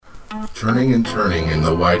Turning and turning in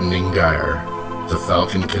the widening gyre, the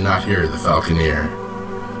falcon cannot hear the falconeer.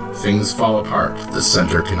 Things fall apart, the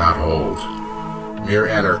center cannot hold. Mere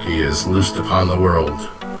anarchy is loosed upon the world.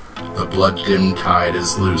 The blood-dimmed tide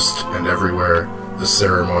is loosed, and everywhere the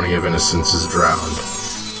ceremony of innocence is drowned.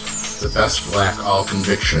 The best lack all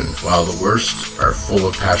conviction, while the worst are full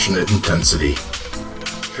of passionate intensity.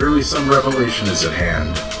 Surely some revelation is at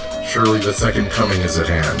hand. Surely the second coming is at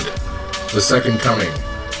hand. The second coming,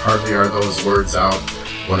 hardly are those words out,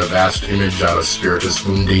 when a vast image out of spiritus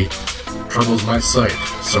mundi troubles my sight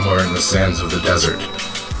somewhere in the sands of the desert.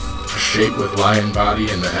 A shape with lion body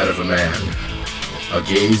and the head of a man. A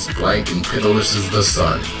gaze blank and pitiless as the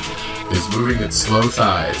sun is moving its slow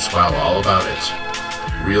thighs while all about it,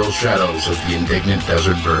 real shadows of the indignant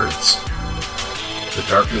desert birds. The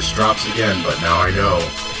darkness drops again, but now I know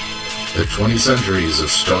that 20 centuries of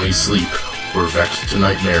stony sleep were vexed to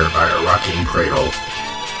nightmare by a rocking cradle.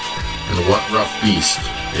 And what rough beast,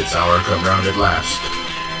 its hour come round at last,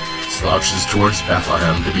 slouches towards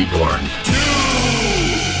Bethlehem to be born.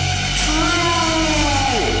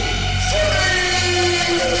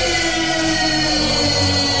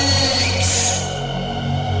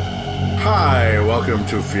 Hi, welcome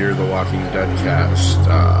to Fear the Walking Deadcast.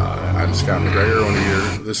 I'm Scott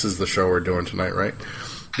McGregor, this is the show we're doing tonight, right?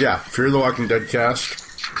 Yeah, Fear the Walking Deadcast.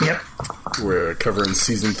 Yep. We're covering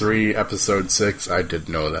Season 3, Episode 6. I did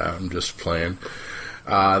know that, I'm just playing.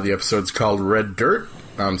 The episode's called Red Dirt.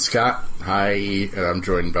 I'm Scott, hi, and I'm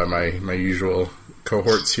joined by my usual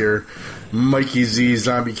cohorts here. Mikey Z,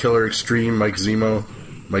 Zombie Killer Extreme, Mike Zumo, or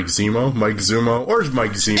Mike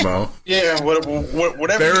Zemo? Yeah,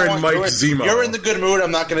 whatever Baron you want. Mike Zemo. You're in the good mood,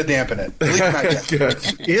 I'm not going to dampen it. At least not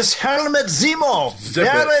yet. It's Helmet Zemo. Zip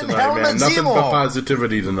it tonight, Helmet man. Nothing Zemo. but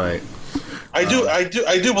positivity tonight. I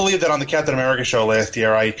do believe that on the Captain America show last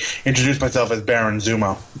year, I introduced myself as Baron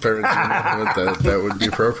Zemo. Baron Zemo, that would be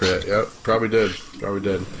appropriate. Yep, probably did.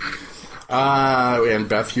 And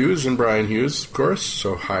Beth Hughes and Brian Hughes, of course.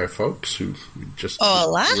 So hi, folks, who just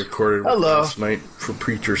recorded last night for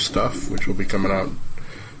Preacher Stuff, which will be coming out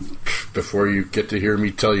before you get to hear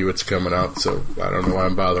me tell you it's coming out. So I don't know why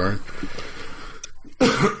I'm bothering.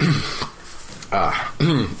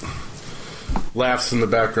 Laughs in the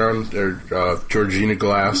background. Georgina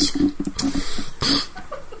Glass.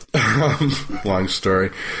 Long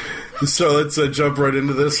story. So let's jump right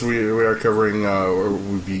into this. We are covering,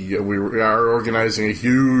 we are organizing a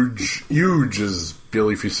huge, as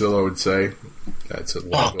Billy Fusillo would say. That's a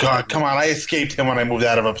Oh God, come on! I escaped him when I moved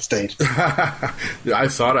out of upstate. I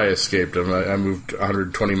thought I escaped him. I moved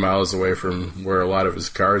 120 miles away from where a lot of his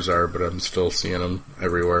cars are, but I'm still seeing him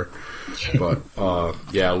everywhere. But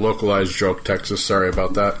yeah, localized joke, Texas. Sorry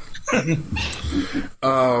about that.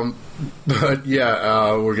 But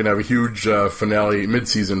yeah, we're gonna have a huge finale,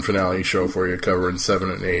 mid-season finale show for you, covering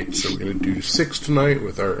 7 and 8. So we're gonna do 6 tonight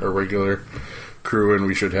with our regular crew, and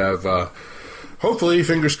we should have, hopefully,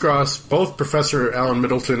 fingers crossed, both Professor Alan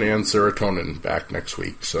Middleton and Serotonin back next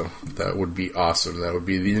week. So that would be awesome. That would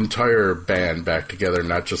be the entire band back together,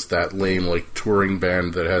 not just that lame like touring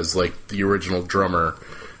band that has like the original drummer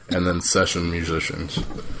and then session musicians.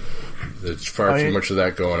 There's far too much of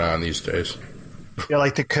that going on these days. Yeah,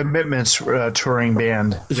 like the Commitments touring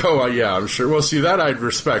band. Oh, yeah, I'm sure. Well, see, that I'd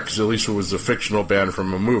respect, because at least it was a fictional band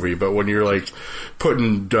from a movie. But when you're, like,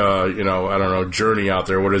 putting, I don't know, Journey out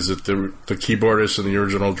there, what is it, the keyboardist and the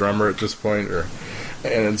original drummer at this point? And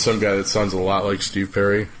then some guy that sounds a lot like Steve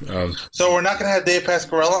Perry. So we're not going to have Dave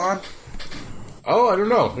Pasquarella on? Oh, I don't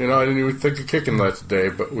know. I didn't even think of kicking that today,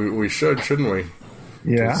 but we should, shouldn't we?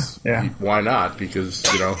 Yeah. Why not? Because,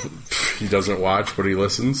 he doesn't watch, but he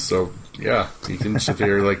listens, so... Yeah, you can sit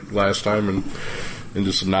here like last time and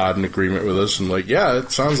just nod in agreement with us and like, yeah,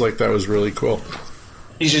 it sounds like that was really cool.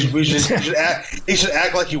 He should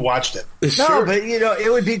act like he watched it. No, but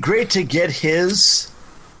it would be great to get his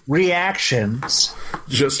reactions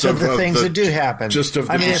just to the things that do happen. Just of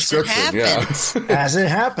the description, yeah. As it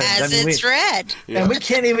happens. It's read. And we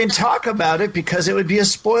can't even talk about it because it would be a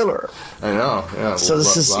spoiler. I know, yeah. So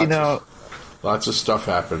this is, lots of stuff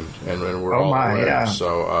happened, and we're all aware. Yeah.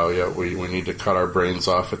 So, we need to cut our brains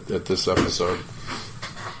off at this episode.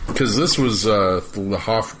 Because this was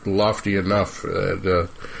lofty enough.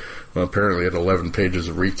 Apparently it had 11 pages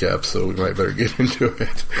of recap, so we might better get into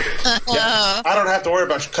it. Yeah, I don't have to worry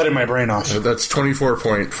about cutting my brain off. That's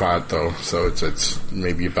 24-point font, though, so it's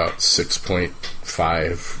maybe about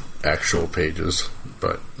 6.5 actual pages.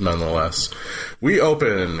 But nonetheless, we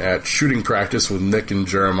open at shooting practice with Nick and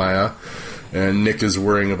Jeremiah. And Nick is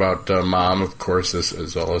worrying about Mom, of course,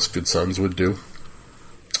 as all us good sons would do.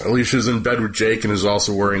 Alicia's in bed with Jake and is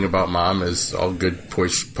also worrying about Mom, as all good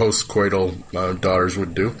post-coital daughters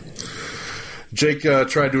would do. Jake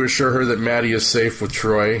tried to assure her that Maddie is safe with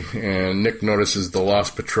Troy, and Nick notices the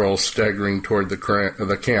Lost Patrol staggering toward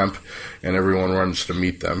the camp, and everyone runs to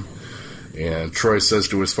meet them. And Troy says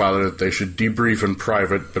to his father that they should debrief in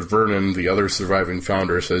private, but Vernon, the other surviving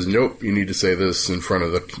founder, says, nope, you need to say this in front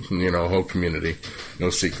of the whole community. No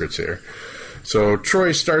secrets here. So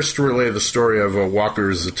Troy starts to relay the story of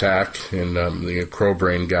Walker's attack and the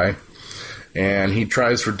Crowbrain guy, and he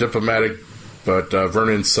tries for diplomatic, but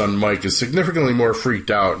Vernon's son Mike is significantly more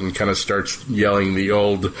freaked out and kind of starts yelling the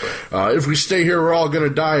old, if we stay here we're all going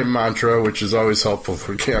to die mantra, which is always helpful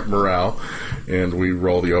for camp morale, and we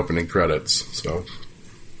roll the opening credits. So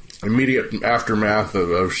immediate aftermath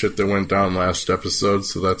of shit that went down last episode,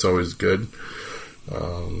 so that's always good.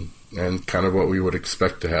 And kind of what we would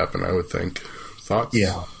expect to happen, I would think. Thoughts?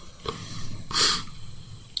 Yeah.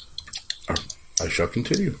 I shall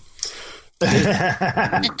continue. Well,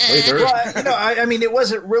 I mean, it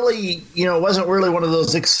wasn't really one of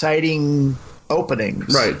those exciting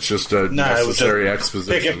openings. Right, it's just a necessary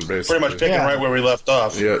exposition, basically. Pretty much picking right where we left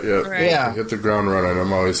off. Yeah. Right. Yeah. Hit the ground running.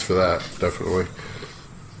 I'm always for that, definitely.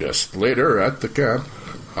 Yes, later at the camp,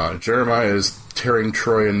 Jeremiah is tearing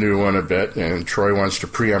Troy a new one a bit, and Troy wants to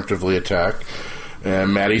preemptively attack.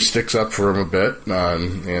 And Maddie sticks up for him a bit,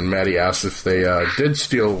 and Maddie asks if they did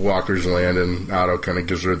steal Walker's land, and Otto kind of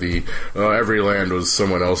gives her the every land was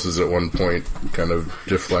someone else's at one point kind of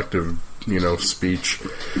deflective, speech.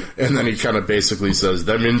 And then he kind of basically says,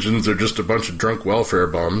 them Injuns are just a bunch of drunk welfare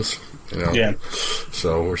bums. Yeah.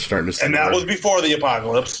 So we're starting to see. And that was before the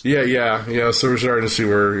apocalypse. Yeah. So we're starting to see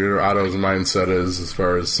where Otto's mindset is as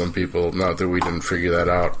far as some people. Not that we didn't figure that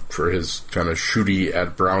out for his kind of shooty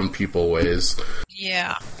at brown people ways.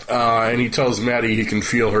 Yeah. And he tells Maddie he can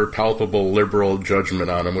feel her palpable liberal judgment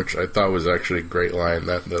on him, which I thought was actually a great line.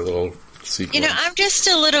 That little sequence. I'm just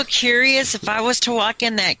a little curious if I was to walk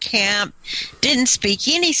in that camp, didn't speak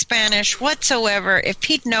any Spanish whatsoever, if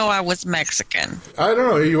he'd know I was Mexican. I don't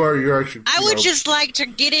know. You're actually. I would just like to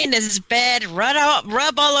get in his bed,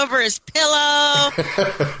 rub all over his pillow,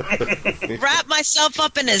 wrap myself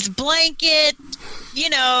up in his blanket,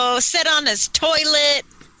 sit on his toilet,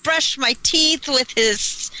 brush my teeth with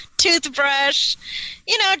his toothbrush,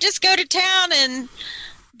 just go to town, and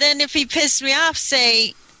then if he pissed me off,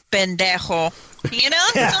 say, pendejo, something in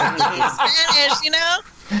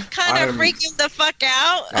Spanish, kind of freak him the fuck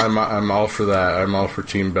out. I'm all for that. I'm all for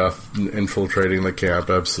Team Beth infiltrating the camp,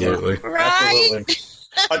 absolutely. Yeah, right?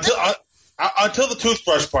 Absolutely. Until the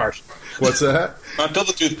toothbrush part. What's that? Until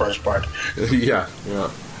the toothbrush part. Yeah.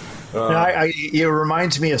 It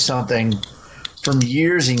reminds me of something from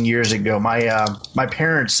years and years ago. My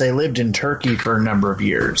parents, they lived in Turkey for a number of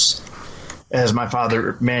years, as my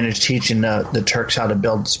father managed teaching the Turks how to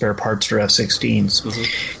build spare parts for F-16s. Mm-hmm.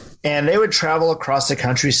 And they would travel across the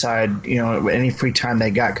countryside, any free time they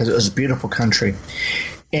got, because it was a beautiful country.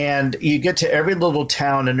 And you get to every little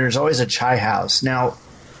town, and there's always a chai house. Now,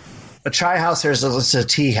 a chai house, it's a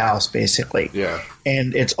tea house, basically. Yeah.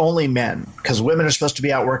 And it's only men, because women are supposed to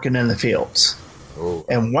be out working in the fields. Oh.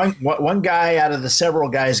 And one guy out of the several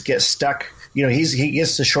guys gets stuck. He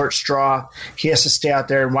gets the short straw. He has to stay out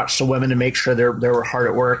there and watch the women to make sure they're hard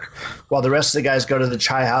at work, while the rest of the guys go to the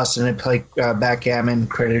chai house and they play backgammon,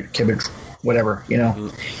 cribbage, whatever, Mm-hmm.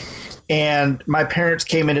 And my parents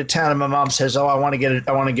came into town, and my mom says, "Oh, I want to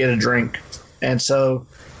get a drink," and so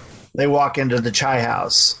they walk into the chai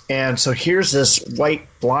house, and so here's this white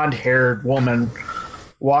blonde-haired woman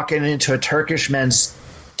walking into a Turkish men's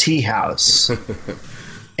tea house.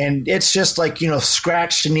 And it's just like,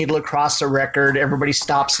 scratch the needle across the record. Everybody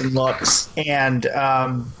stops and looks. And,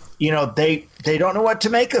 they don't know what to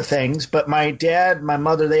make of things. But my dad, my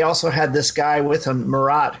mother, they also had this guy with him,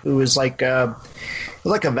 Murat, who was like a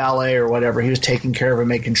valet or whatever. He was taking care of him,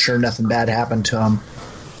 making sure nothing bad happened to him.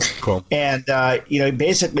 Cool. And,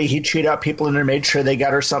 basically he treated out people in there, made sure they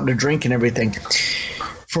got her something to drink and everything.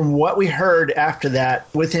 From what we heard after that,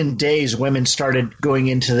 within days, women started going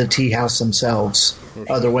into the tea house themselves,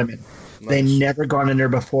 other women. Nice. They never gone in there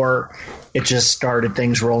before. It just started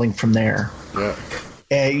things rolling from there. Yeah.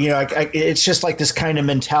 And, it's just like this kind of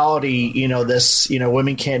mentality,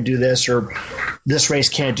 women can't do this, or this race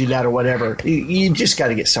can't do that, or whatever. You just got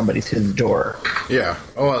to get somebody through the door. Yeah.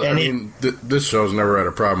 Oh, this show's never had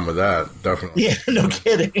a problem with that, definitely. Yeah, no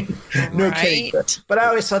kidding. No kidding. But I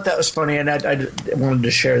always thought that was funny, and I wanted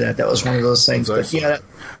to share that. That was one of those things. But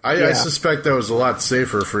I suspect that was a lot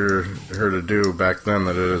safer for her to do back then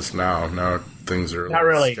than it is now. Now things are not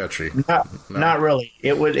really sketchy. Not really.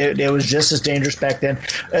 It was just as dangerous back then.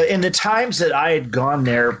 In the times that I had gone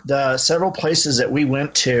there, the several places that we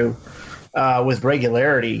went to with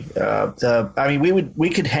regularity, we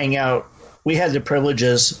could hang out. We had the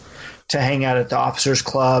privileges to hang out at the Officers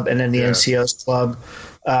Club and then the NCOs Club,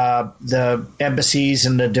 the embassies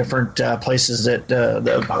and the different places that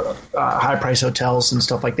the high-price hotels and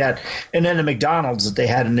stuff like that, and then the McDonald's that they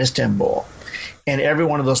had in Istanbul. And every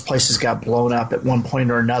one of those places got blown up at one point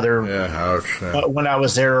or another. When I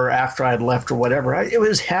was there or after I had left or whatever. It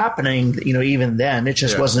was happening, even then. It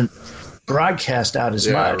just wasn't broadcast out as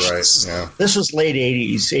much. Right. Yeah. This was late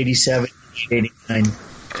 80s, 87, 89.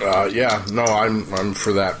 I'm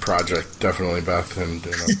for that project, definitely, Beth. And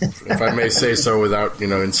if I may say so without,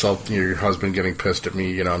 insulting your husband getting pissed at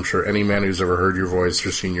me, I'm sure any man who's ever heard your voice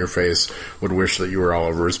or seen your face would wish that you were all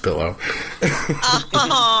over his pillow.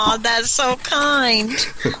 Oh, that's so kind.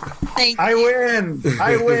 Thank you. I win.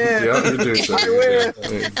 Yeah, you do. So I win.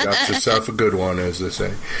 You got yourself a good one, as they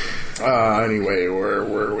say. Anyway, where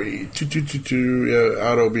were we?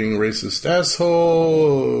 Otto being racist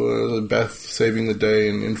asshole. Beth saving the day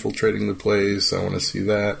and infiltrating the place. I want to see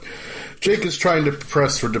that. Jake is trying to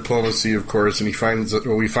press for diplomacy, of course, and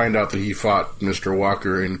we find out that he fought Mr.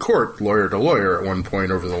 Walker in court, lawyer to lawyer, at one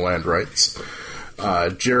point over the land rights.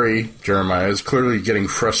 Jeremiah, is clearly getting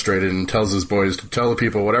frustrated and tells his boys to tell the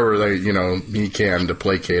people whatever he can to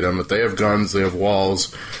placate them, that they have guns, they have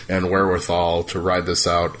walls, and wherewithal to ride this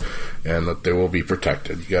out, and that they will be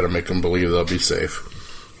protected. You got to make them believe they'll be safe.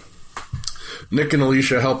 Nick and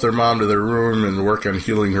Alicia help their mom to their room and work on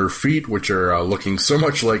healing her feet, which are looking so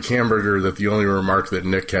much like hamburger that the only remark that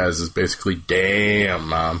Nick has is basically, "Damn,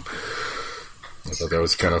 Mom." I thought that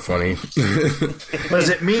was kind of funny. Was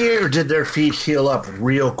it me, or did their feet heal up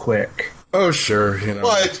real quick? Oh, sure.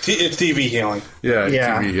 Well, it's TV healing. Yeah,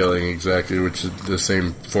 TV healing, exactly, which is the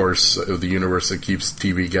same force of the universe that keeps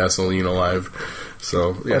TV gasoline alive.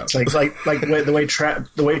 So, yeah. It's like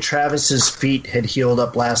the way Travis's feet had healed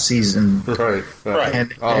up last season. Right.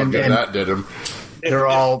 And that did him. They're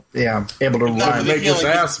all, able to run. Make his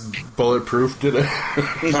ass bulletproof, did it?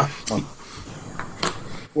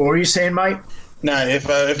 What were you saying, Mike? No,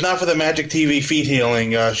 if not for the magic TV feet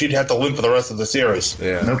healing, she'd have to limp for the rest of the series.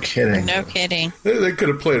 Yeah, no kidding. They could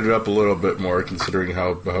have played it up a little bit more, considering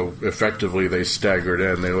how effectively they staggered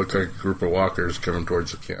in. They look like a group of walkers coming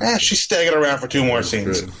towards the camp. She staggered around for two more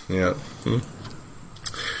scenes. Good. Yeah.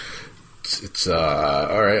 It's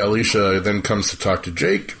all right. Alicia then comes to talk to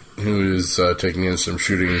Jake, who is taking in some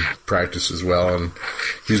shooting practice as well, and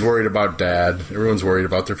he's worried about Dad. Everyone's worried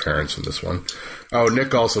about their parents in this one. Oh,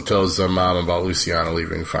 Nick also tells Mom about Luciana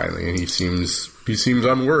leaving finally, and he seems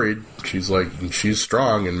unworried. She's like, she's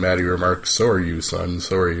strong, and Maddie remarks, "So are you, son,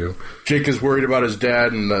 so are you." Jake is worried about his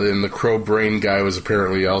dad, and the Crow Brain guy was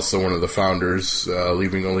apparently also one of the founders,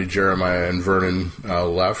 leaving only Jeremiah and Vernon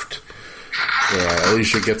left.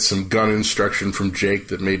 Alicia gets some gun instruction from Jake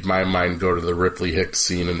that made my mind go to the Ripley Hicks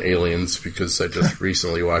scene in Aliens, because I just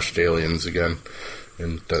recently watched Aliens again.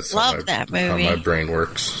 And that's how my brain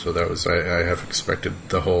works. So that was, I have expected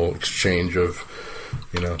the whole exchange of,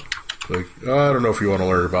 I don't know if you want to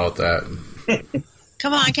learn about that.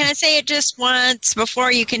 Come on, can I say it just once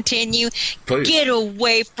before you continue? Please. Get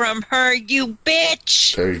away from her, you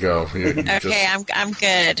bitch! There you go. Okay, I'm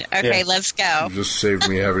good. Okay, let's go. You just saved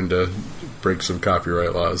me having to break some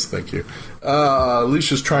copyright laws. Thank you.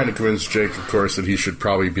 Alicia's trying to convince Jake, of course, that he should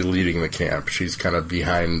probably be leading the camp. She's kind of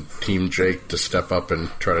behind Team Jake to step up and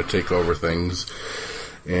try to take over things.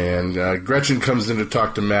 And Gretchen comes in to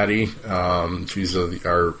talk to Maddie. She's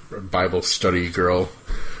our Bible study girl.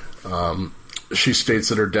 She states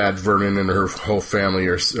that her dad, Vernon, and her whole family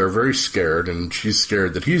are very scared, and she's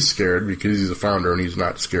scared that he's scared because he's a founder and he's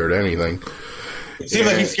not scared of anything. It seems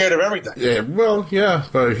like he's scared of everything. Yeah, well, yeah,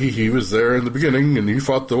 but he was there in the beginning, and he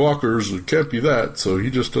fought the walkers. It can't be that, so he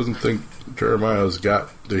just doesn't think Jeremiah's got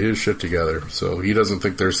his shit together. So he doesn't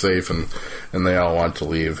think they're safe, and they all want to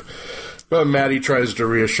leave. But Maddie tries to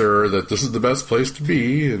reassure her that this is the best place to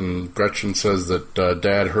be, and Gretchen says that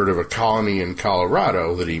Dad heard of a colony in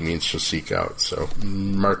Colorado that he means to seek out. So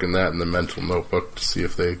marking that in the mental notebook to see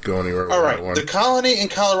if they go anywhere with all that right, one. The colony in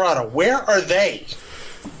Colorado, where are they?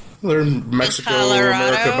 They're in Mexico,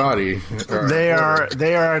 America body. They are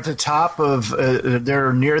at the top of.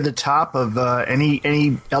 They're near the top of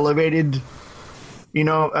any elevated,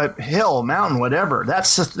 hill, mountain, whatever.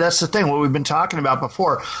 That's the thing. What we've been talking about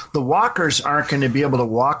before. The walkers aren't going to be able to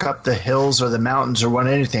walk up the hills or the mountains or run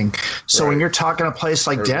anything. So when you're talking a place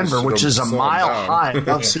like Denver, which is a mile high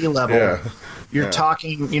above sea level. Yeah. You're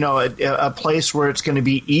talking, a place where it's going to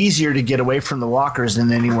be easier to get away from the walkers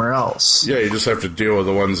than anywhere else. Yeah, you just have to deal with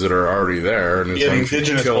the ones that are already there, and as long as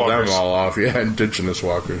you kill walkers. them all off. Yeah, indigenous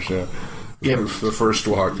walkers. Yeah, the first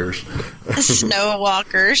walkers, snow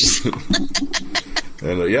walkers.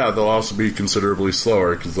 And they'll also be considerably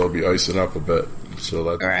slower because they'll be icing up a bit.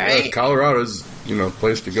 So that Colorado's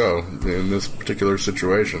place to go in this particular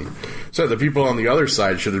situation. So the people on the other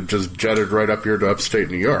side should have just jetted right up here to upstate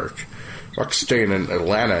New York. Fuck staying in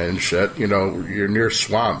Atlanta and shit. You're near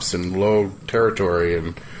swamps and low territory,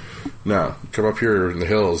 and no, come up here in the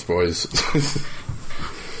hills, boys.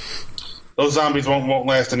 Those zombies won't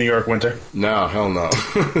last in New York winter. No, hell no.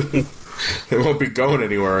 They won't be going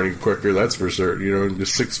anywhere any quicker, that's for certain.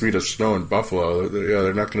 Just 6 feet of snow in Buffalo,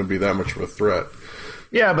 they're not going to be that much of a threat.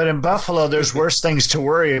 Yeah, but in Buffalo, there's worse things to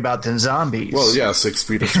worry about than zombies. Well, yeah, 6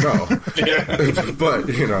 feet of snow. But,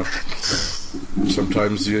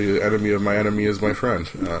 sometimes the enemy of my enemy is my friend,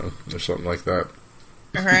 or something like that.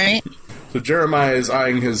 Right. So Jeremiah is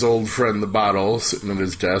eyeing his old friend, the bottle, sitting at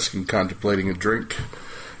his desk and contemplating a drink.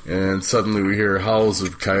 And suddenly we hear howls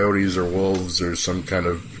of coyotes or wolves or some kind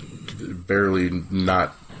of barely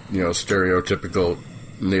not, stereotypical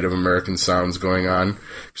Native American sounds going on.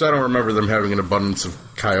 Because I don't remember them having an abundance of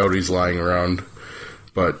coyotes lying around.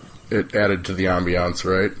 But it added to the ambiance,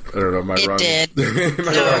 right? I don't know, am I wrong? It did. Am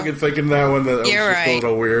I wrong in thinking that one? That was just a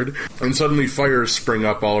little weird. And suddenly fires spring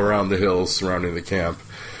up all around the hills surrounding the camp.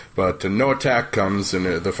 But no attack comes, and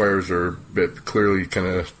the fires are clearly kind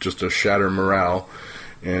of just to shatter morale.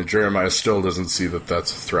 And Jeremiah still doesn't see that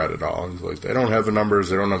that's a threat at all. He's like, they don't have the numbers,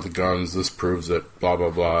 they don't have the guns, this proves it, blah,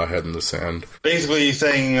 blah, blah, head in the sand. Basically, he's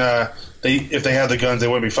saying if they had the guns, they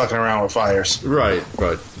wouldn't be fucking around with fires. Right,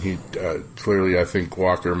 but he clearly, I think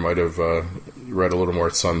Walker might have read a little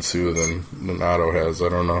more Sun Tzu than Otto has. I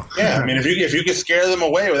don't know. Yeah, I mean, if you could scare them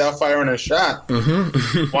away without firing a shot,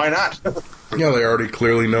 why not? Yeah, they already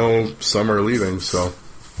clearly know some are leaving, so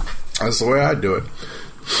that's the way I'd do it.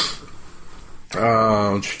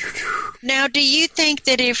 Now, do you think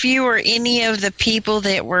that if you were any of the people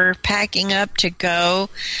that were packing up to go,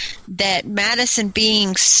 that Madison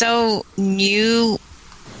being so new,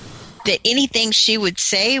 that anything she would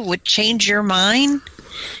say would change your mind?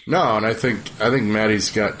 No, and I think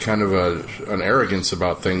Maddie's got kind of an arrogance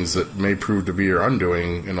about things that may prove to be her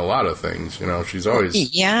undoing in a lot of things. She's always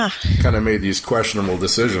kind of made these questionable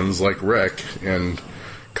decisions, like Rick, and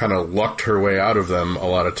kind of lucked her way out of them a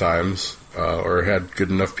lot of times. Or had good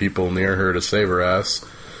enough people near her to save her ass.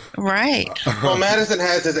 Right. Well, Madison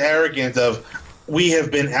has this arrogance of, we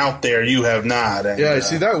have been out there, you have not. And,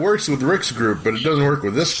 see, that works with Rick's group, but it doesn't work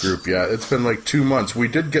with this group yet. It's been like 2 months. We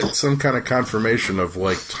did get some kind of confirmation of,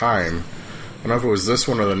 time. I don't know if it was this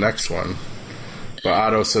one or the next one. But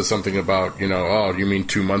Otto says something about, you mean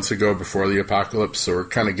 2 months ago before the apocalypse? So we're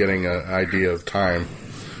kind of getting an idea of time.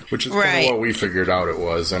 Which is kind of what we figured out it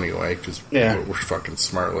was anyway, because we're fucking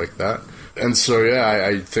smart like that. And so,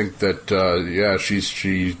 I think that,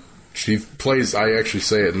 she plays, I actually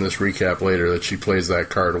say it in this recap later, that she plays that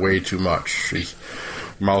card way too much. She's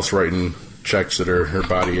mouse writing checks that her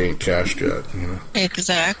body ain't cashed yet,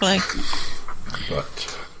 Exactly.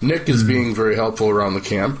 But Nick is being very helpful around the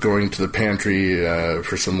camp, going to the pantry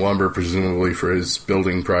for some lumber, presumably for his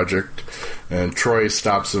building project. And Troy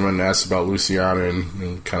stops him and asks about Luciana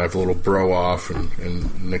and kind of a little bro off,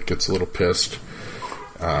 and Nick gets a little pissed.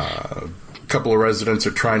 A couple of residents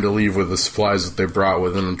are trying to leave with the supplies that they brought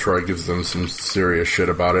with them, and Troy gives them some serious shit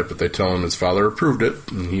about it, but they tell him his father approved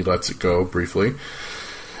it, and he lets it go briefly.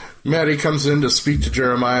 Maddie comes in to speak to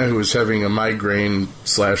Jeremiah, who is having a migraine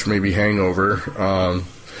 / maybe hangover.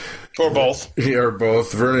 Or both. Yeah, or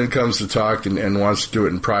both. Vernon comes to talk and wants to do it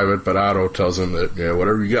in private, but Otto tells him that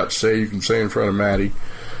whatever you got to say, you can say in front of Maddie.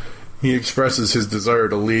 He expresses his desire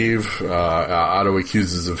to leave. Otto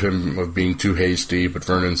accuses him of being too hasty, but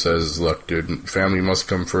Vernon says, look, dude, family must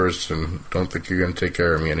come first, and don't think you're going to take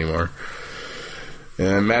care of me anymore.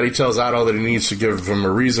 And Maddie tells Otto that he needs to give him a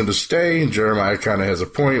reason to stay, and Jeremiah kind of has a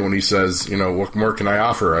point when he says, what more can I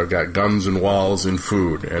offer? I've got guns and walls and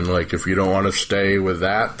food, and, if you don't want to stay with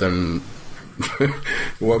that, then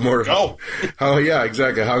what more? Oh. Yeah,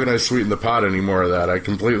 exactly. How can I sweeten the pot any more of that? I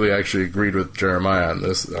completely actually agreed with Jeremiah on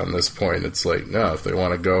this point. It's like, no, if they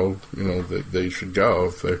want to go, they should go.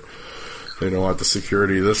 If they don't want the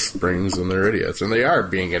security this brings, then they're idiots. And they are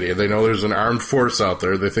being idiots. They know there's an armed force out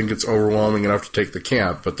there. They think it's overwhelming enough to take the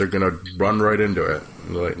camp, but they're going to run right into it.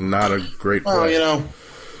 Not a great plan. Well,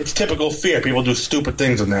 it's typical fear. People do stupid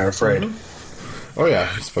things when they're afraid. Mm-hmm. Oh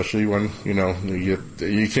yeah, especially when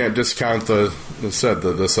you can't discount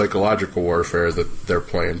the psychological warfare that they're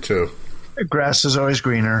playing too. The grass is always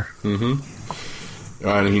greener. Mm-hmm.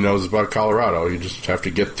 And he knows about Colorado. You just have to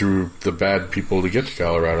get through the bad people to get to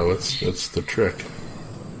Colorado. That's the trick.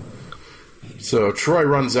 So Troy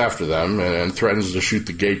runs after them and threatens to shoot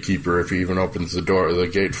the gatekeeper if he even opens the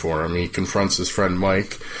gate for him. He confronts his friend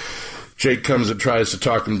Mike. Jake comes and tries to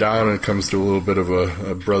talk him down, and it comes to a little bit of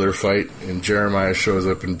a brother fight. And Jeremiah shows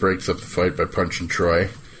up and breaks up the fight by punching Troy.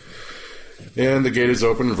 And the gate is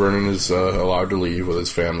open, and Vernon is allowed to leave with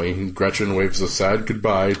his family. Gretchen waves a sad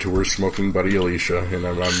goodbye to her smoking buddy Alicia, and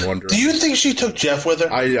I'm wondering... Do you think she took Jeff with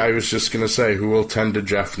her? I was just going to say, who will tend to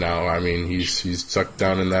Jeff now? I mean, he's stuck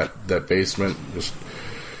down in that basement, just,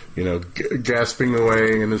 gasping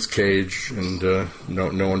away in his cage, and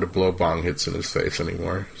no one to blow bong hits in his face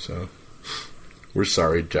anymore. So, we're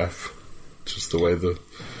sorry, Jeff. It's just the way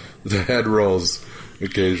the head rolls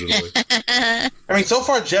occasionally. I mean, so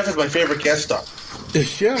far, Jeff is my favorite guest star.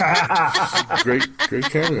 Yeah. Great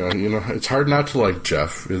cameo. It's hard not to like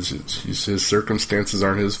Jeff. His circumstances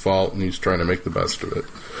aren't his fault, and he's trying to make the best of it.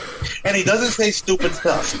 And he doesn't say stupid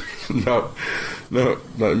stuff. No.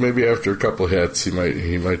 Maybe after a couple hits, he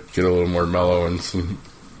might get a little more mellow, and some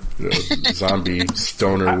zombie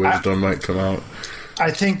stoner wisdom might come out. I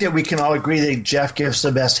think that we can all agree that Jeff gives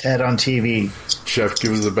the best head on TV. Jeff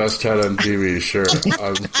gives the best head on TV, sure.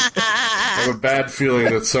 I have a bad feeling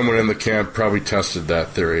that someone in the camp probably tested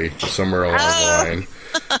that theory somewhere along the line.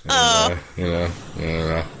 And, I don't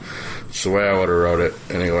know. It's the way I would have wrote it.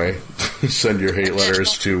 Anyway, send your hate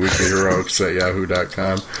letters to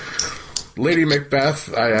weeklyheroics@yahoo.com. Lady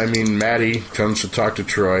Macbeth, I mean Maddie, comes to talk to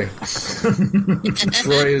Troy.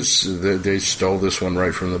 Troy they stole this one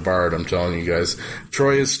right from the Bard, I'm telling you guys.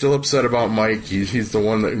 Troy is still upset about Mike. He's the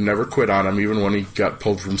one that never quit on him, even when he got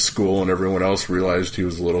pulled from school and everyone else realized he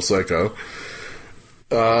was a little psycho.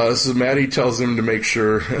 So Maddie tells him to make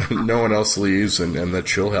sure no one else leaves and that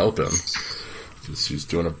she'll help him. She's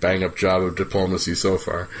doing a bang-up job of diplomacy so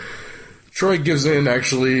far. Troy gives an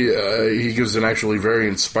actually very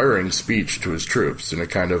inspiring speech to his troops in a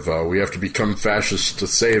kind of we have to become fascists to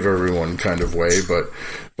save everyone kind of way, but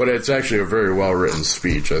it's actually a very well written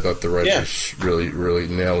speech. I thought the writers really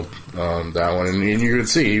nailed that one, and you can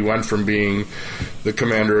see he went from being the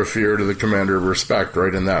commander of fear to the commander of respect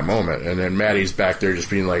right in that moment, and then Maddie's back there just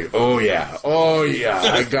being like, oh yeah,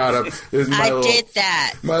 I got him. Did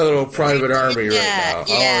that. My little private army right now.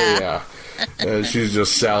 Yeah. Oh yeah. She's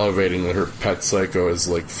just salivating that her pet psycho is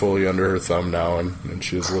like fully under her thumb now, and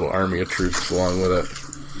she has a little army of troops along with it.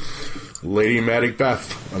 Lady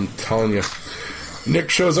Macbeth, I'm telling you. Nick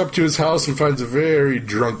shows up to his house and finds a very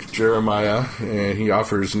drunk Jeremiah, and he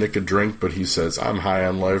offers Nick a drink, but he says, I'm high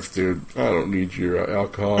on life, dude. I don't need your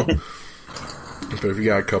alcohol. But if you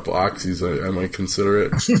got a couple oxys, I might consider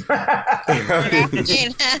it.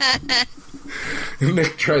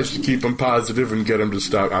 Nick tries to keep him positive and get him to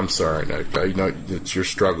stop. I'm sorry, Nick. I know it's your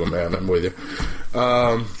struggle, man. I'm with you.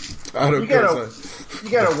 You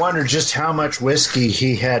gotta wonder just how much whiskey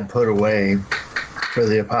he had put away for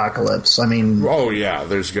the apocalypse. I mean... Oh, yeah,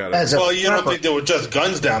 there's got to... Well, you don't think there were just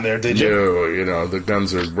guns down there, did you? No, the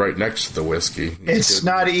guns are right next to the whiskey. It's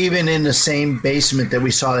not even in the same basement that we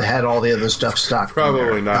saw that had all the other stuff stocked.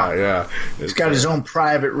 Probably not, yeah. He's got his own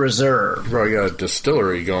private reserve. Probably got a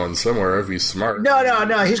distillery going somewhere if he's smart. No.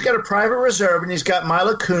 He's got a private reserve, and he's got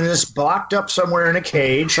Mila Kunis blocked up somewhere in a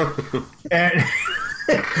cage. And...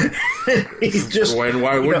 he's just...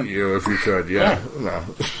 Why wouldn't you if you could? Yeah. No.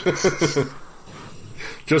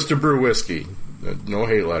 Just to brew whiskey. No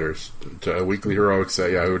hate letters. To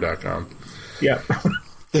weeklyheroics@yahoo.com. Yeah.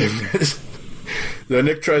 Then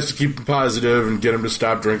Nick tries to keep him positive and get him to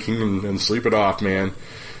stop drinking and sleep it off, man.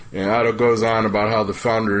 And Otto goes on about how the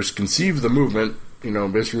founders conceived the movement,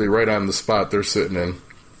 basically right on the spot they're sitting in.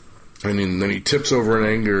 And then he tips over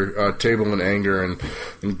a table in anger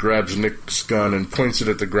and grabs Nick's gun and points it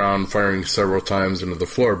at the ground, firing several times into the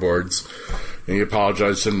floorboards. And he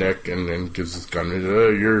apologizes to Nick and gives his gun.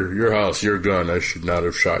 Your house, your gun. I should not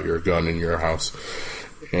have shot your gun in your house.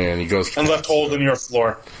 And he goes... And left holes in your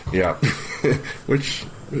floor. Yeah. Which,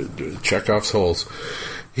 Chekhov's holes.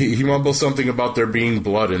 He mumbles something about there being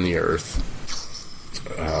blood in the earth.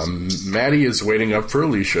 Maddie is waiting up for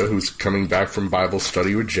Alicia, who's coming back from Bible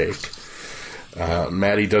study with Jake.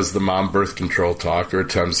 Maddie does the mom birth control talk, or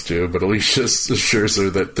attempts to, but Alicia assures her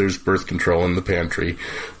that there's birth control in the pantry.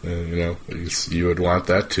 You would want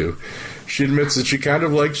that too. She admits that she kind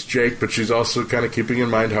of likes Jake, but she's also kind of keeping in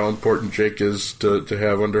mind how important Jake is to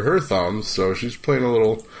have under her thumb, so she's playing a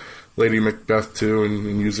little Lady Macbeth too,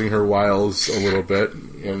 and using her wiles a little bit.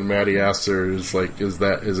 And Maddie asks her, is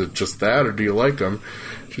it just that, or do you like him?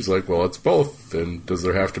 She's like, well, it's both, and does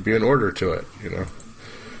there have to be an order to it,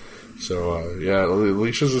 So,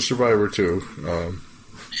 Alicia's a survivor too.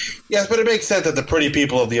 Yes, but it makes sense that the pretty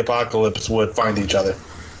people of the apocalypse would find each other.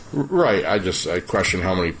 Right. I question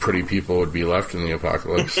how many pretty people would be left in the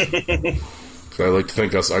apocalypse. So I like to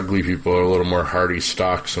think us ugly people are a little more hardy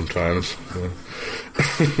stock sometimes.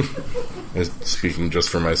 Speaking just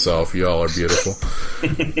for myself, y'all are beautiful.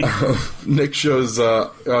 Nick shows,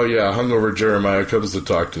 hungover Jeremiah comes to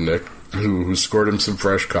talk to Nick, who scored him some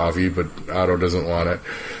fresh coffee, but Otto doesn't want it.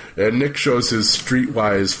 And Nick shows his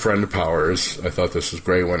streetwise friend powers. I thought this was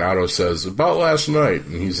great when Otto says, about last night.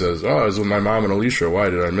 And he says, I was with my mom and Alicia. Why,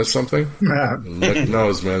 did I miss something? And Nick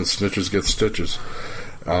knows, man, snitches get stitches.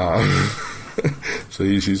 So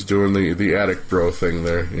he's doing the addict bro thing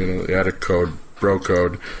there, the addict code, bro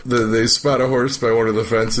code. They spot a horse by one of the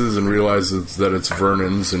fences and realize that it's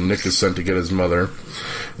Vernon's, and Nick is sent to get his mother.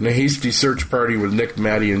 And a hasty search party with Nick,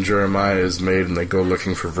 Maddie, and Jeremiah is made, and they go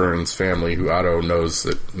looking for Vernon's family, who Otto knows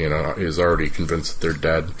that, is already convinced that they're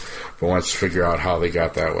dead, but wants to figure out how they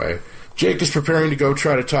got that way. Jake is preparing to go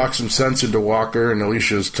try to talk some sense into Walker, and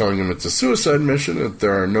Alicia is telling him it's a suicide mission, that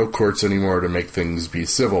there are no courts anymore to make things be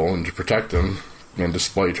civil and to protect him. And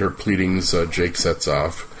despite her pleadings, Jake sets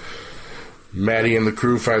off. Maddie and the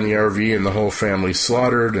crew find the RV and the whole family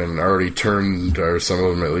slaughtered and already turned, or some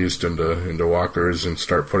of them at least, into walkers and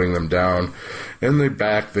start putting them down. And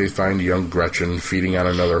they find young Gretchen feeding on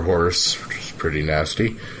another horse, which is pretty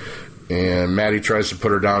nasty. And Maddie tries to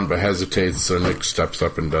put her down but hesitates, so Nick steps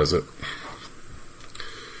up and does it.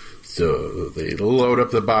 So they load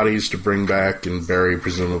up the bodies to bring back and bury,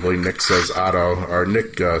 presumably. Nick says Otto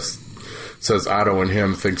and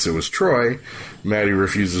him thinks it was Troy. Maddie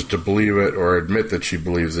refuses to believe it, or admit that she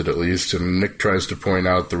believes it at least, and Nick tries to point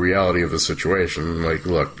out the reality of the situation. Like,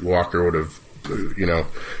 look, Walker would have,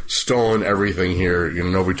 stolen everything here.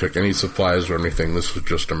 Nobody took any supplies or anything. This was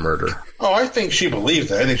just a murder. Oh, I think she believes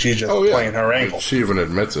it. I think she's just playing her angle. She even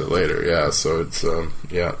admits it later, yeah. So it's,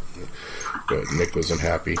 But Nick wasn't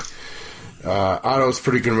happy. Otto's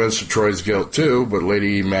pretty convinced of Troy's guilt, too, but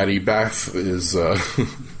Lady Maddie Beth is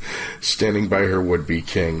standing by her would-be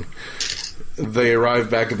king. They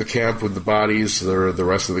arrive back at the camp with the bodies. The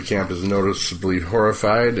rest of the camp is noticeably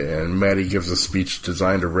horrified, and Maddie gives a speech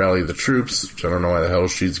designed to rally the troops, which I don't know why the hell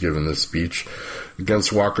she's giving this speech,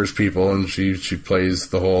 against Walker's people, and she plays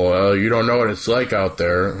the whole, you don't know what it's like out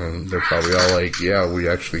there, and they're probably all like, yeah, we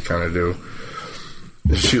actually kind of do.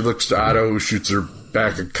 She looks to Otto, who shoots her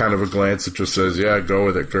back a kind of a glance that just says, yeah, go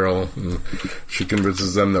with it, girl. And she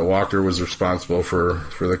convinces them that Walker was responsible for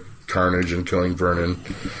the carnage and killing Vernon.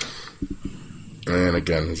 And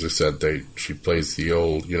again, as I said, she plays the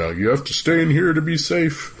old, you have to stay in here to be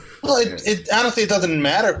safe. Well, it honestly, it doesn't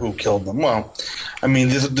matter who killed them. Well, I mean,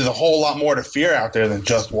 there's a whole lot more to fear out there than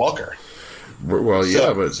just Walker. Well,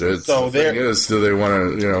 yeah, but the thing is, do they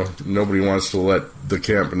want to, nobody wants to let the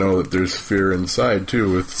camp know that there's fear inside,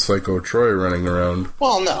 too, with Psycho Troy running around.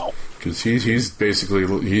 Well, no. Because he's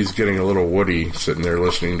getting a little Woody sitting there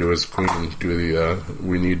listening to his queen do the,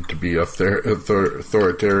 we need to be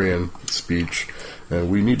authoritarian speech,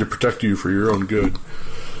 and we need to protect you for your own good.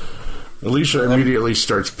 Alicia immediately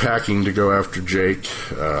starts packing to go after Jake,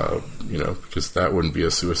 because that wouldn't be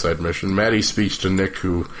a suicide mission. Maddie speaks to Nick,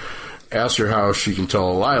 who asks her how she can tell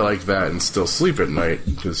a lie like that and still sleep at night,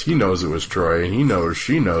 because he knows it was Troy, and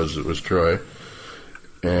she knows it was Troy.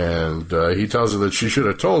 And he tells her that she should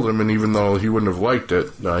have told him, and even though he wouldn't have liked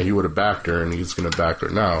it, he would have backed her, and he's going to back her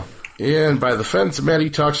now. And by the fence, Maddie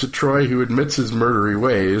talks to Troy, who admits his murdery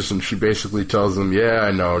ways, and she basically tells him, yeah,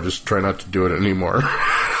 I know, just try not to do it anymore.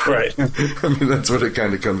 Right. I mean, that's what it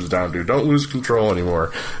kind of comes down to. Don't lose control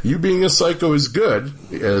anymore. You being a psycho is good,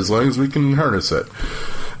 as long as we can harness it.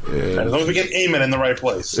 And as long as we can aim it in the right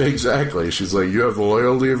place. Exactly. She's like, you have the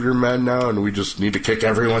loyalty of your men now, and we just need to kick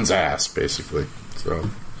everyone's ass, basically. So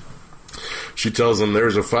she tells him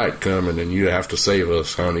there's a fight coming, and you have to save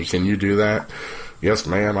us, honey. Can you do that? Yes,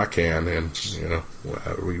 ma'am, I can. And,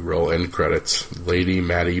 we roll end credits. Lady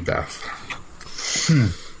Maddie Beth.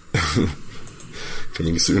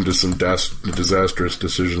 Coming soon to some disastrous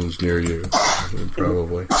decisions near you.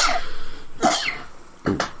 Probably.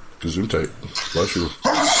 Ooh, Gesundheit. Bless you.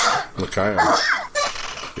 L'chaim.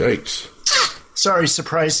 Yikes. Sorry,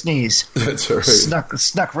 surprise sneeze. That's all right.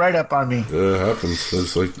 Snuck right up on me. It happens.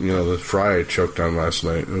 It's like, the fry I choked on last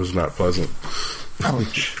night. It was not pleasant.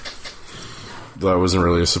 Ouch. That wasn't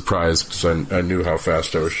really a surprise because I knew how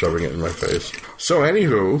fast I was shoving it in my face. So,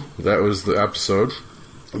 anywho, that was the episode.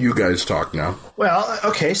 You guys talk now. Well,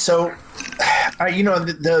 okay, so,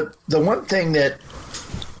 the one thing that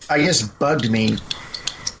I guess bugged me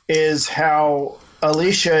is how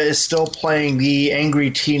Alicia is still playing the angry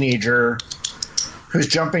teenager who's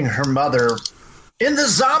jumping her mother in the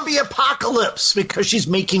zombie apocalypse because she's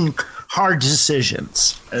making hard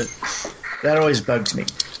decisions. That always bugs me.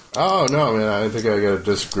 Oh no, man! I think I got to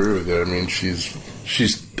disagree with you. I mean,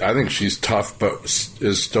 I think she's tough, but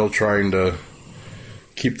is still trying to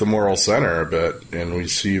keep the moral center a bit, and we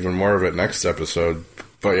see even more of it next episode.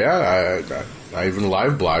 But yeah, I even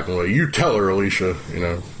live blog. Well, you tell her, Alicia.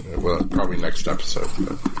 Well, probably next episode.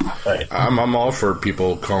 But Right. I'm all for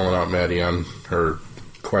people calling out Maddie on her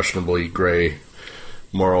questionably gray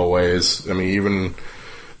moral ways. I mean, even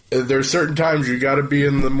there's certain times you got to be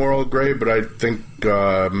in the moral gray, but I think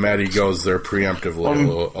Maddie goes there preemptively. A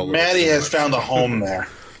little Maddie has found a home there.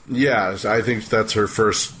 Yeah, I think that's her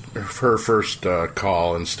first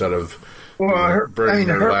call instead of her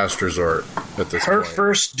last resort at this point. Her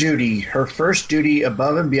first duty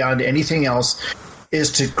above and beyond anything else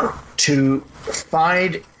is to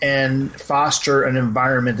find and foster an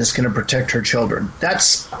environment that's going to protect her children.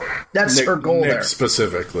 That's her goal Nick there.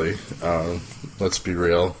 Specifically, let's be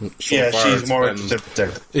real. She's more interested in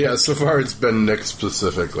protecting. Yeah, so far it's been Nick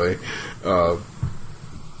specifically.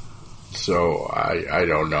 So I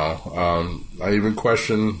don't know. I even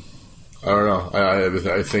question. I don't know.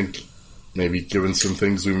 I think maybe given some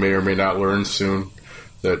things we may or may not learn soon,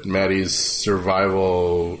 that Maddie's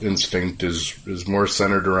survival instinct is more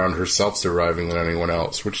centered around herself surviving than anyone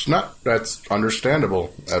else, that's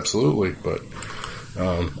understandable, absolutely. But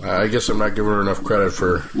I guess I'm not giving her enough credit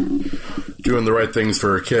for doing the right things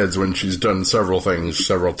for her kids when she's done several things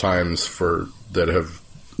several times that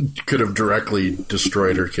could have directly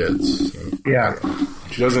destroyed her kids. So, Yeah.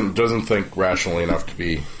 she doesn't think rationally enough to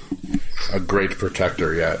be a great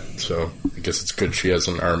protector yet, so I guess it's good she has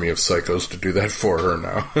an army of psychos to do that for her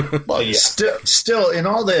now. Well, yeah. Still, in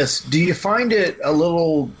all this, do you find it a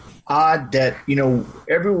little odd that,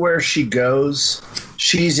 everywhere she goes,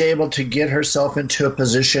 she's able to get herself into a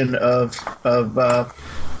position of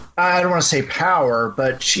I don't want to say power,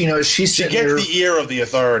 but she gets the ear of the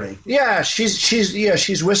authority. Yeah,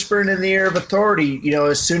 she's whispering in the ear of authority,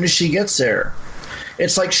 as soon as she gets there.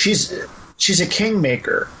 It's like she's a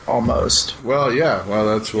kingmaker almost. Well, yeah. Well,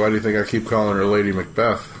 that's why do you think I keep calling her Lady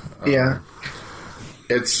Macbeth? Yeah.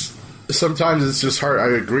 Sometimes it's just hard. I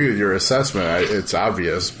agree with your assessment. It's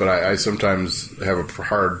obvious, but I sometimes have a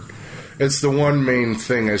hard. It's the one main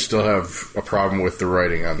thing I still have a problem with the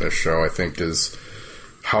writing on this show. I think is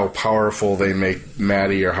how powerful they make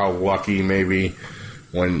Maddie, or how lucky maybe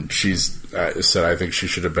when she's said I think she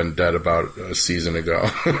should have been dead about a season ago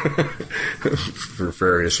for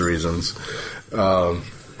various reasons. And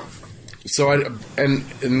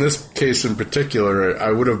in this case in particular,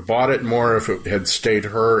 I would have bought it more if it had stayed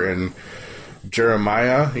her and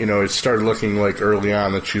Jeremiah. It started looking like early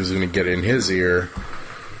on that she was going to get in his ear.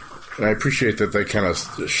 And I appreciate that they kind of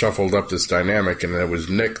shuffled up this dynamic, and it was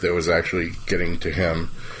Nick that was actually getting to him.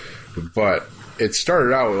 But it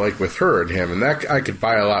started out like with her and him, and that I could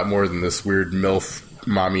buy a lot more than this weird MILF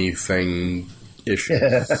mommy thing issue.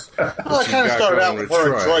 Well, it kind of started out with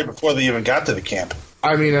her and Troy before they even got to the camp.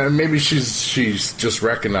 I mean, maybe she's just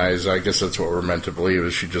recognized, I guess that's what we're meant to believe,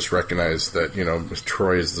 is she just recognized that,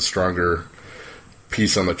 Troy is the stronger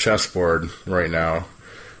piece on the chessboard right now,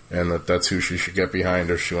 and that's who she should get behind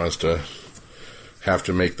if she wants to have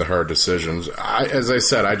to make the hard decisions. As I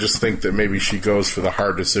said, I just think that maybe she goes for the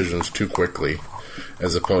hard decisions too quickly,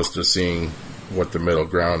 as opposed to seeing what the middle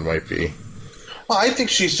ground might be. Well, I think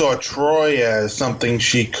she saw Troy as something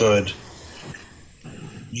she could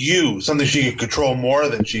use, something she could control more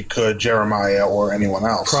than she could Jeremiah or anyone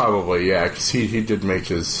else. Probably, yeah, because he did make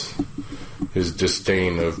his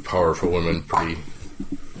disdain of powerful women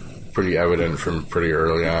pretty evident from pretty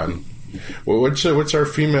early on. Well, what's our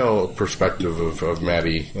female perspective of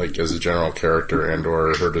Maddie, like as a general character and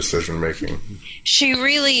or her decision making? She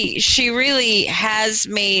really has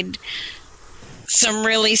made some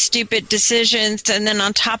really stupid decisions, and then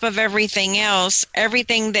on top of everything else,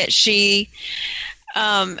 everything that she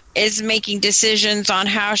is making decisions on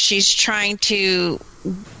how she's trying to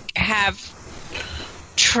have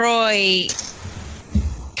Troy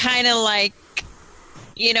kind of like,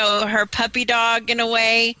 her puppy dog in a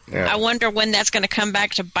way. Yeah. I wonder when that's going to come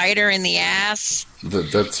back to bite her in the ass.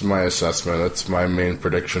 That's my assessment. That's my main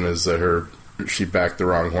prediction, is that she backed the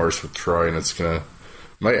wrong horse with Troy, and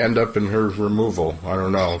might end up in her removal. I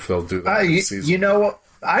don't know if they'll do that this season.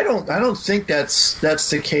 I don't think that's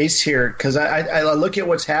the case here, because I look at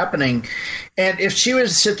what's happening, and if she was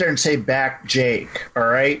to sit there and say back Jake, all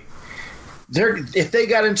right, if they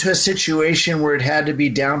got into a situation where it had to be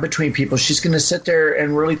down between people, she's going to sit there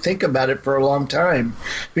and really think about it for a long time,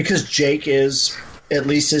 because Jake is, at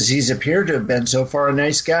least as he's appeared to have been so far, a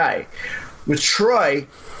nice guy. With Troy,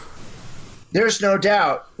 there's no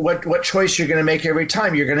doubt what choice you're going to make every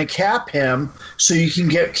time. You're going to cap him so you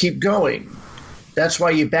can keep going. That's why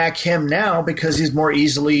you back him now, because he's more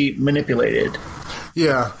easily manipulated.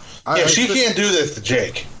 Yeah. She can't do this to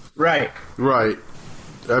Jake. Right. Right.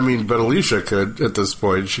 I mean, but Alicia could at this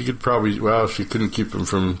point. She could probably, well, she couldn't keep him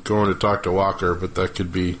from going to talk to Walker, but that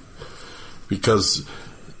could be because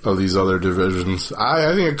of these other divisions.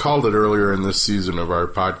 I think I called it earlier in this season of our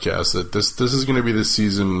podcast that this is going to be the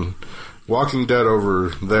season. Walking Dead over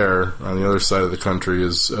there on the other side of the country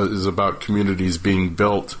is about communities being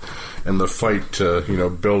built and the fight to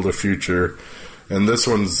build a future, and this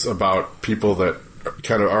one's about people that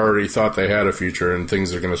kind of already thought they had a future and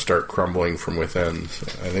things are going to start crumbling from within. So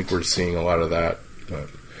I think we're seeing a lot of that, but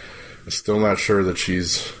I'm still not sure that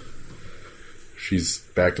she's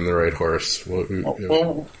backing the right horse.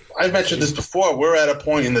 Well, I've mentioned this before. We're at a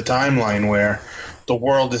point in the timeline where the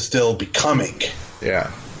world is still becoming.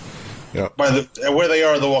 Yeah. Yeah. Where they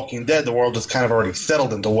are in The Walking Dead, the world is kind of already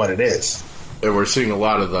settled into what it is. And we're seeing a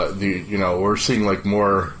lot of we're seeing like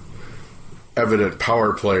more evident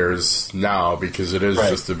power players now because it is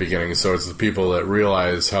just the beginning. So it's the people that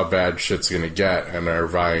realize how bad shit's going to get and are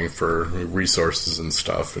vying for resources and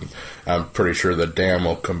stuff. And I'm pretty sure the dam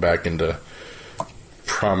will come back into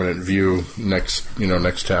prominent view next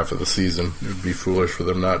half of the season. It would be foolish for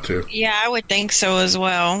them not to. Yeah, I would think so as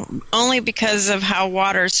well. Only because of how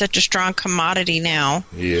water is such a strong commodity now.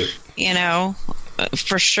 Yeah.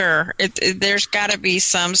 For sure. There's got to be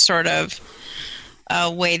some sort of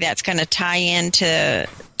way that's going to tie into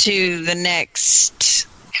the next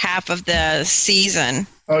half of the season.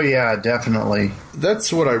 Oh yeah, definitely.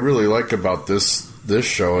 That's what I really like about this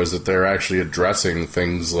show is that they're actually addressing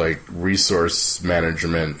things like resource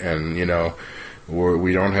management and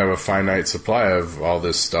we don't have a finite supply of all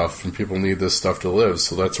this stuff and people need this stuff to live,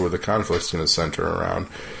 so that's where the conflict's going to center around.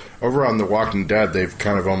 Over on The Walking Dead, they've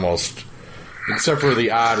kind of almost, except for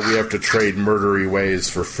the odd we have to trade murdery ways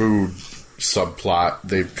for food subplot,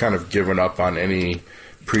 they've kind of given up on any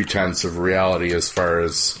pretense of reality as far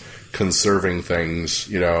as conserving things,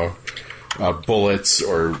 bullets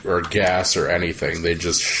or gas or anything. They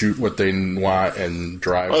just shoot what they want and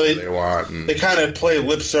drive what they want. And they kind of play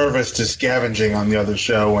lip service to scavenging on the other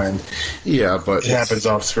show, and but it happens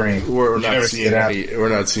off screen. We're not seeing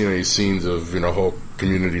any scenes of whole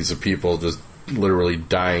communities of people just literally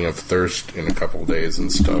dying of thirst in a couple of days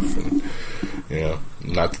and stuff. And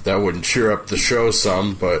not that wouldn't cheer up the show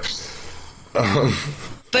some, but.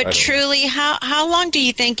 But truly, how long do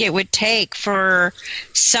you think it would take for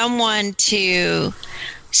someone to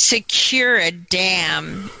secure a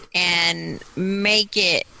dam and make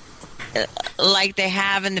it like they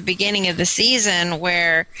have in the beginning of the season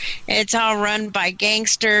where it's all run by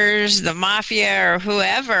gangsters, the mafia, or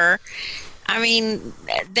whoever? I mean,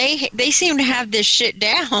 they seem to have this shit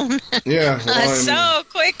down so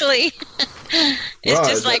quickly. It's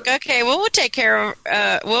just like, okay, well, we'll take care of.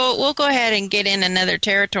 We'll go ahead and get in another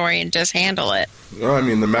territory and just handle it. Well, I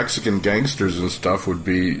mean, the Mexican gangsters and stuff would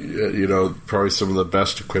be, probably some of the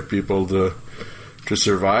best equipped people to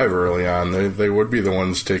survive early on. They would be the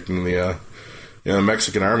ones taking the. The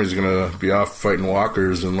Mexican army is going to be off fighting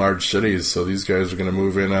walkers in large cities, so these guys are going to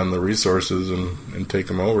move in on the resources and take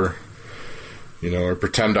them over. Or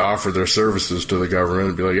pretend to offer their services to the government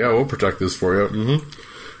and be like, yeah, we'll protect this for you.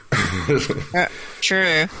 Mm-hmm.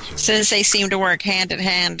 True. Since they seem to work hand in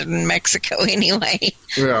hand in Mexico anyway.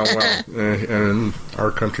 Yeah, well, and in our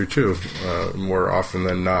country too, more often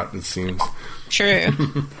than not, it seems. True.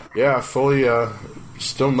 Yeah, fully,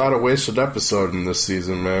 still not a wasted episode in this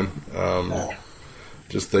season, man.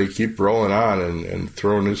 Just they keep rolling on and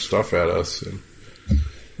throwing new stuff at us.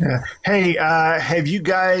 Yeah. Hey, have you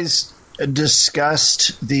guys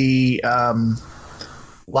discussed the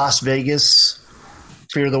Las Vegas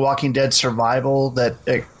Fear the Walking Dead survival that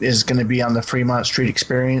is going to be on the Fremont Street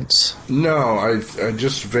Experience? No, I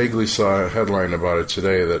just vaguely saw a headline about it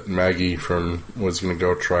today that Maggie was going to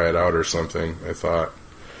go try it out or something, I thought.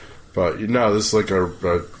 But this is like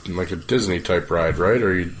a Disney type ride, right?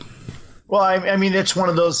 Or you? Well, I mean, it's one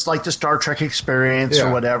of those like the Star Trek Experience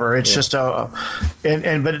or whatever. It's just but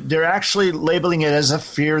they're actually labeling it as a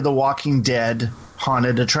Fear the Walking Dead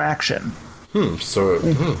haunted attraction.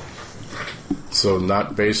 So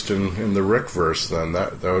not based in the Rickverse, then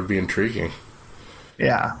that would be intriguing.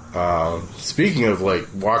 Yeah. Speaking of like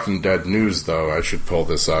Walking Dead news, though, I should pull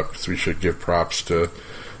this up because we should give props to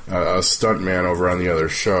a stuntman over on the other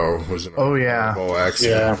show who was in a horrible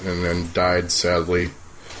accident and then died sadly.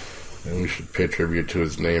 And we should pay tribute to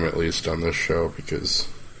his name at least on this show because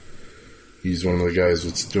he's one of the guys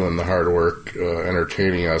that's doing the hard work,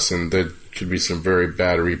 entertaining us, and there could be some very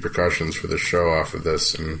bad repercussions for the show off of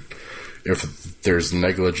this. And if there's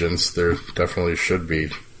negligence, there definitely should be.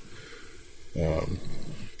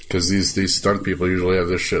 Because these stunt people usually have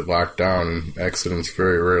this shit locked down, and accidents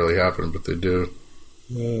very rarely happen, but they do.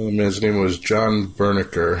 His name was John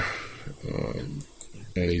Bernicker,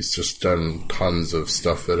 and he's just done tons of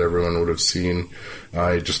stuff that everyone would have seen.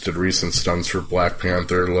 He just did recent stunts for Black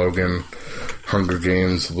Panther, Logan, Hunger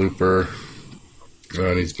Games, Looper,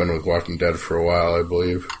 and he's been with Walking Dead for a while, I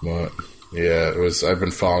believe. But yeah, I've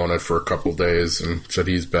been following it for a couple days, and said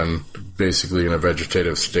he's been basically in a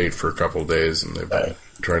vegetative state for a couple days, and they've been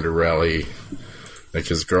trying to rally. Like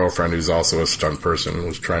his girlfriend, who's also a stunt person,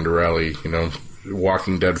 was trying to rally,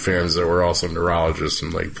 Walking Dead fans that were also neurologists,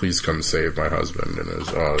 and like, please come save my husband. And it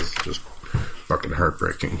was just fucking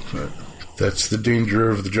heartbreaking. But that's the danger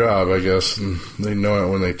of the job, I guess, and they know it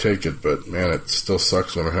when they take it. But man, it still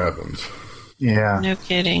sucks when it happens. Yeah, no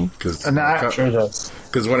kidding. Because sure does.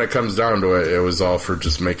 Because when it comes down to it, it was all for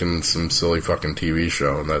just making some silly fucking TV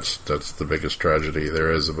show, and that's the biggest tragedy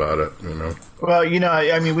there is about it, Well,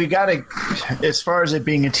 I mean, we got to, as far as it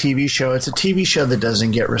being a TV show, it's a TV show that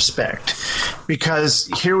doesn't get respect. Because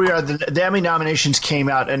here we are, the Emmy nominations came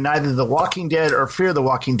out, and neither The Walking Dead or Fear the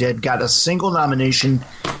Walking Dead got a single nomination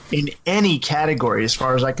in any category, as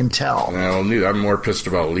far as I can tell. Well, I'm more pissed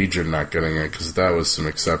about Legion not getting it, because that was some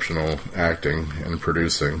exceptional acting and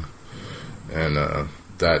producing. And,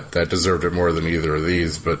 that deserved it more than either of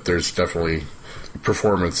these, but there's definitely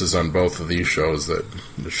performances on both of these shows that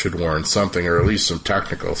should warrant something, or at least some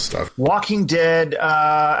technical stuff. Walking Dead,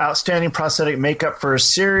 outstanding prosthetic makeup for a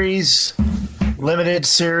series, limited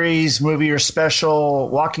series, movie or special.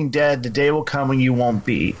 Walking Dead, The Day Will Come When You Won't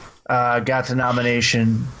Be. Got the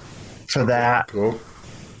nomination for that. Cool.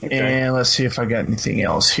 Okay. And let's see if I got anything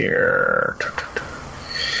else here.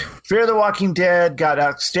 Fear the Walking Dead got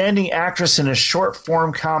Outstanding Actress in a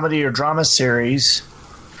Short-Form Comedy or Drama Series.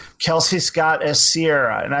 Kelsey Scott as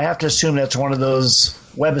Sierra. And I have to assume that's one of those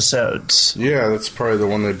webisodes. Yeah, that's probably the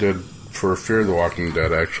one they did for Fear the Walking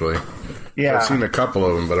Dead, actually. Yeah. I've seen a couple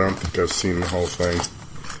of them, but I don't think I've seen the whole thing.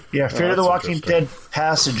 Yeah, Fear the Walking Dead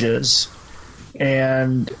Passages.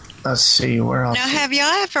 And let's see, where else? Now, have y'all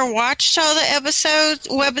ever watched all the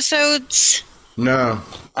webisodes? No.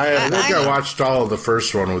 I think I watched all of the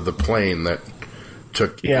first one with the plane that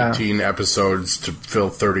took 18 episodes to fill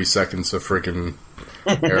 30 seconds of freaking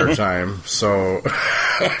airtime. So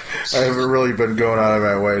I haven't really been going out of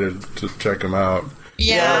my way to check them out.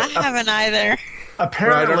 Yeah, I haven't either.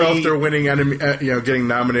 Apparently, but I don't know if they're winning, getting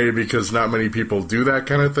nominated because not many people do that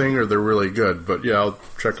kind of thing, or they're really good. But yeah, I'll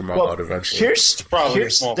check them all out eventually. Here's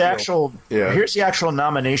the actual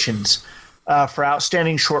nominations. For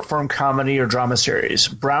Outstanding Short-Form Comedy or Drama Series.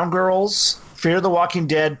 Brown Girls, Fear the Walking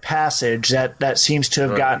Dead Passage, that seems to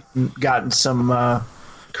have gotten some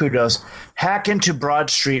kudos. Hack into Broad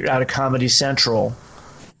Street out of Comedy Central.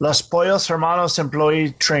 Los Pollos Hermanos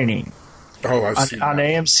Employee Training. Oh, I've seen on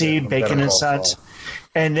AMC, Bacon and Sons.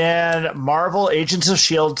 And then Marvel Agents of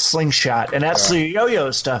S.H.I.E.L.D. Slingshot. And that's the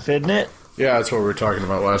yo-yo stuff, isn't it? Yeah, that's what we were talking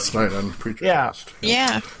about last night on Preachercast.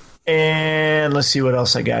 Yeah. And let's see what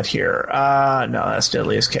else I got here. No, that's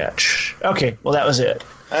Deadliest Catch. Okay, well, that was it.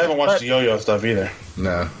 I haven't watched the yo-yo stuff either.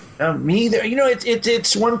 No. Me either.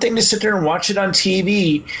 It's one thing to sit there and watch it on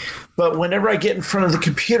TV, but whenever I get in front of the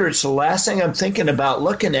computer, it's the last thing I'm thinking about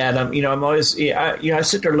looking at them. I'm always, I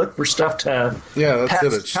sit there and look for stuff to. Yeah, that's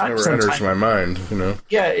it. It just never enters my mind,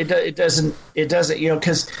 Yeah, it doesn't,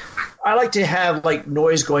 because I like to have like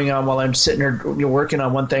noise going on while I'm sitting there working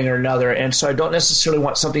on one thing or another, and so I don't necessarily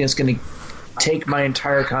want something that's going to take my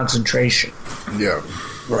entire concentration. Yeah,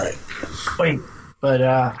 right.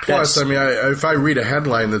 But plus, if I read a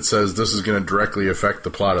headline that says this is going to directly affect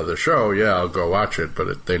the plot of the show, yeah, I'll go watch it.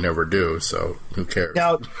 But they never do, so who cares?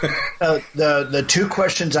 Now, the two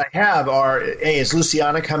questions I have are: A, is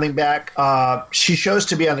Luciana coming back? She shows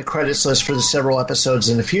to be on the credits list for the several episodes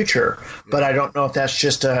in the future, but I don't know if that's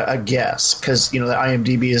just a guess because the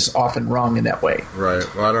IMDb is often wrong in that way. Right.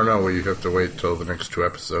 Well, I don't know. You have to wait till the next two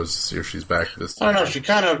episodes to see if she's back this time. I don't know. She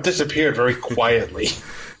kind of disappeared very quietly.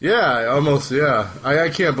 Yeah, almost, yeah. I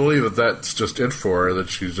can't believe that's just it for her, that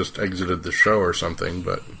she's just exited the show or something.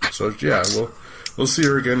 But, so, yeah, we'll see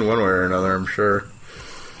her again one way or another, I'm sure.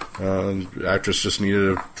 The actress just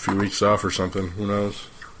needed a few weeks off or something. Who knows?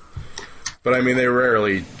 But, they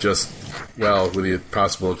rarely just, with the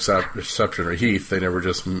possible exception of Heath, they never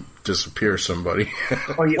just disappear somebody.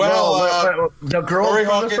 The girl Corey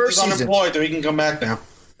from Hawkins the first is season. unemployed, so he can come back now.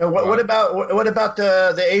 What about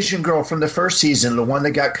the Asian girl from the first season, the one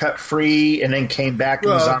that got cut free and then came back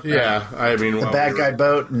and was on the bad guy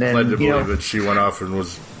boat, and then led to believe that she went off and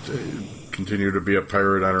was continued to be a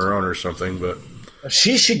pirate on her own or something, but.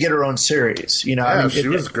 She should get her own series. You know, yeah, she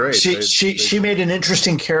was great. She made an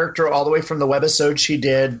interesting character all the way from the webisode she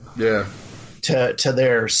did. Yeah. To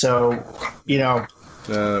there, so you know.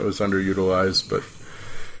 It was underutilized, but.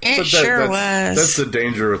 Was. That's the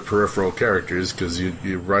danger with peripheral characters, because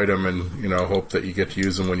you write them and hope that you get to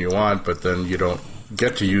use them when you want, but then you don't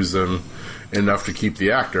get to use them enough to keep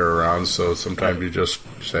the actor around. So sometimes you just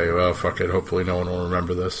say, "Well, fuck it. Hopefully, no one will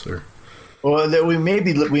remember this." Well, we may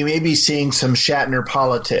be seeing some Shatner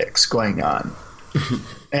politics going on,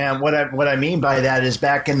 and what I mean by that is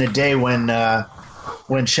back in the day when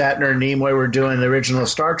Shatner and Nimoy were doing the original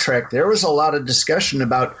Star Trek, there was a lot of discussion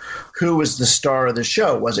about who was the star of the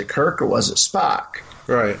show. Was it Kirk or was it Spock?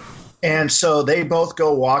 Right. And so they both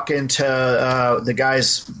go walk into the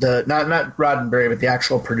guys, not Roddenberry, but the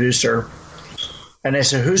actual producer, and they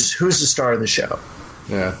say, "Who's the star of the show?"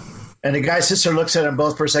 Yeah. And the guy sits there and looks at them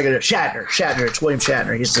both for a second. Shatner. It's William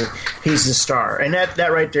Shatner. He's the star. And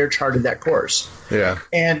that right there charted that course. Yeah.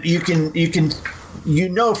 And you can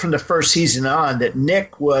from the first season on that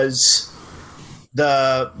Nick was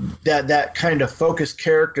that kind of focused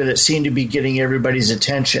character that seemed to be getting everybody's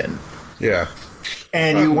attention. Yeah.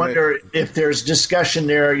 And you wonder if there's discussion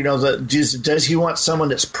there, does he want someone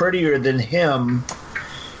that's prettier than him,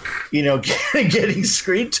 getting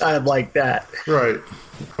screen time like that? Right.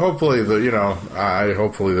 Hopefully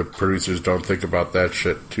hopefully the producers don't think about that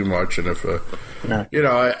shit too much, and if an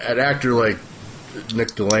actor like Nick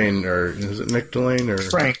Delane, or is it Nick Delane or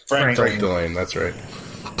Frank Delane? That's right.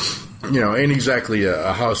 Ain't exactly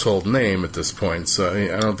a household name at this point, so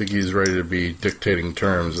I don't think he's ready to be dictating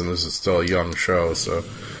terms, and this is still a young show, so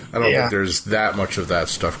I don't think there's that much of that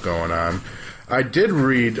stuff going on. I did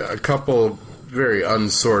read a couple very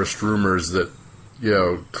unsourced rumors that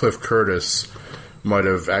Cliff Curtis might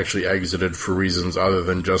have actually exited for reasons other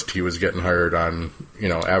than just he was getting hired on,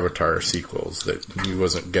 Avatar sequels, that he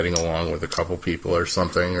wasn't getting along with a couple people or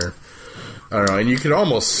something, or I don't know. And you could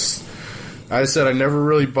almost, I said I never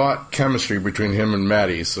really bought chemistry between him and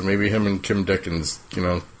Maddie, so maybe him and Kim Dickens,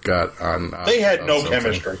 got on. They had no something.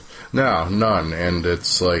 chemistry. No, none. And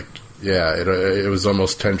it's like, it was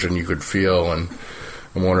almost tension you could feel, and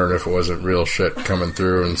I'm wondering if it wasn't real shit coming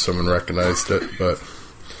through and someone recognized it, but.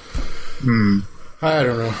 I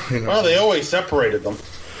don't know. Well, they always separated them.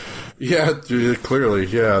 Yeah, clearly.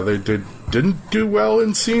 Yeah, they didn't do well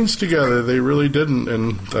in scenes together. They really didn't,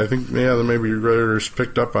 and I think the maybe writers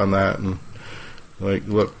picked up on that and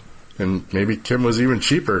look, and maybe Kim was even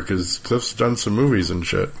cheaper because Cliff's done some movies and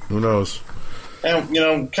shit. Who knows?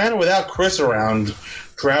 And kind of without Chris around,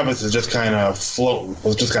 Travis is just kind of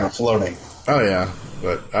floating. Oh yeah,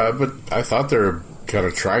 but I thought they were kind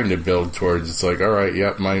of trying to build towards, it's like, all right,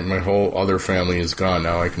 yep, my whole other family is gone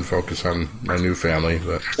now, I can focus on my new family.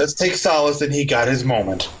 But let's take solace that he got his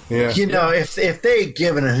moment. Yeah, if they had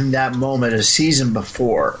given him that moment a season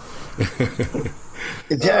before, I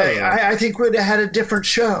think we'd have had a different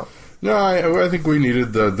show. No, I think we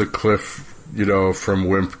needed the Cliff, from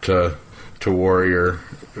wimp to warrior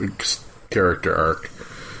character arc.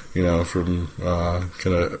 From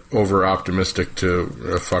kind of over-optimistic to,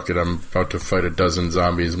 fuck it, I'm about to fight a dozen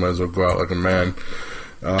zombies, might as well go out like a man.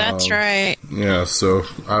 That's right. Yeah, so,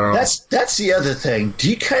 I don't know. That's the other thing. Do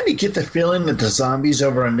you kind of get the feeling that the zombies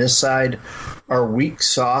over on this side are weak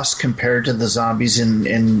sauce compared to the zombies in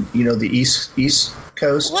the East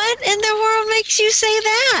Coast? What in the world makes you say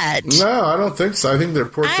that? No, I don't think so. I think they're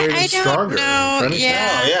portrayed as stronger.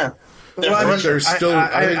 Yeah. I think they're still.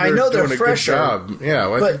 I know they're doing a good job.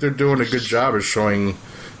 Yeah, I think they're doing a good job of showing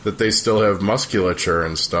that they still have musculature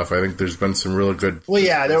and stuff. I think there's been some really good. Well,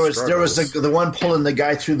 yeah, there was the one pulling the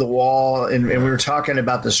guy through the wall, and we were talking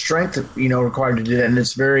about the strength required to do that, and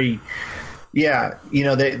it's very,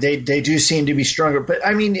 they do seem to be stronger. But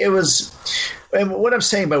I mean, it was. And what I'm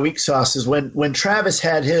saying by weak sauce is when Travis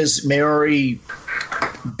had his Maori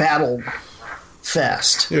battle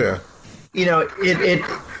fest. Yeah.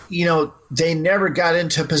 They never got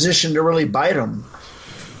into a position to really bite him.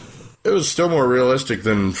 It was still more realistic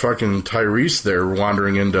than fucking Tyrese there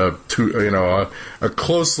wandering into a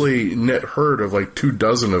closely knit herd of like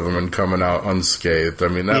 24 of them and coming out unscathed. I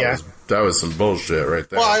mean, that was some bullshit right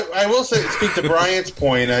there. Well, I will speak to Brian's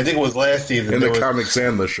point. I think it was last season in the comics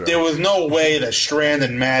and the show. There was no way that Strand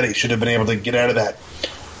and Maddie should have been able to get out of that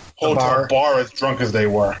hotel bar as drunk as they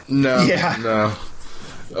were. No,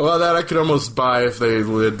 Well, that I could almost buy if they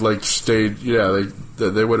had, like, stayed... Yeah,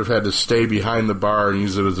 they would have had to stay behind the bar and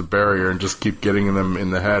use it as a barrier and just keep getting them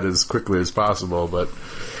in the head as quickly as possible, but...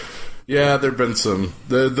 Yeah, there have been some...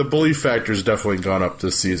 The bully factor's definitely gone up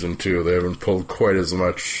this season, too. They haven't pulled quite as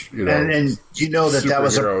much, And you know that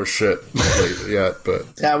was a... shit yet,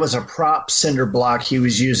 but... That was a prop cinder block he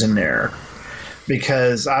was using there.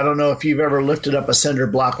 Because I don't know if you've ever lifted up a cinder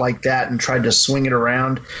block like that and tried to swing it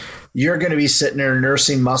around. You're going to be sitting there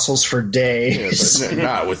nursing muscles for days. Yeah, but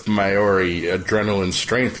not with Maori adrenaline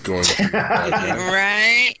strength going through that,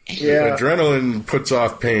 right? Yeah. Adrenaline puts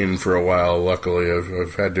off pain for a while, luckily.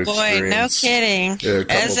 I've had to experience... Boy, no kidding. A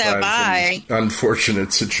couple As have I.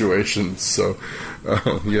 Unfortunate situations. So,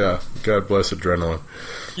 yeah, God bless adrenaline.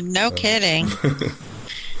 No kidding.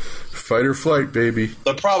 Fight or flight, baby.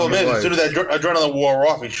 The problem is, as soon as that adrenaline wore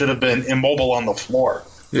off, he should have been immobile on the floor.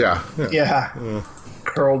 Yeah.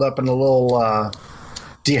 Curled up in a little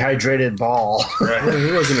dehydrated ball. Right. Well,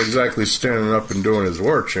 he wasn't exactly standing up and doing his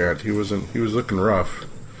war chant. He was looking rough.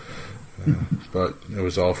 But it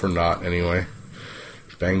was all for naught anyway.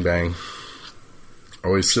 Bang, bang.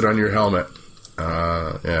 Always sit on your helmet.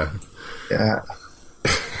 Yeah.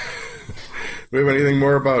 We have anything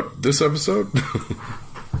more about this episode?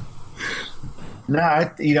 No,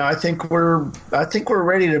 I think we're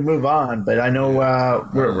ready to move on, but I know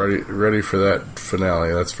we're ready for that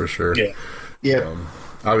finale. That's for sure. Yeah.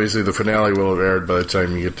 Obviously, the finale will have aired by the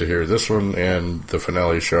time you get to hear this one and the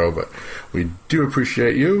finale show. But we do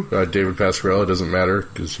appreciate you, David Pasquarella. It doesn't matter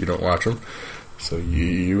because you don't watch them, so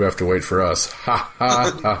you have to wait for us. Ha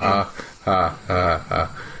ha ha ha ha ha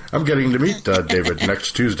ha. I'm getting to meet David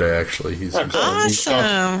next Tuesday, actually. He's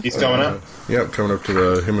awesome. He's coming up. Yep, coming up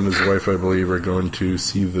to him and his wife, I believe, are going to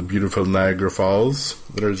see the beautiful Niagara Falls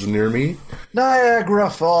that is near me. Niagara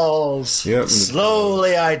Falls. Yep.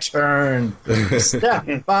 Slowly I turn,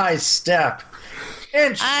 step by step,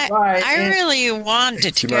 inch by inch. I really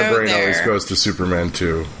wanted to go there. My brain always goes to Superman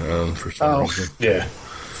 2 for some reason. Yeah.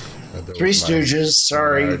 Three Stooges,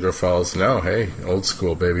 sorry. Niagara Falls. No, hey, old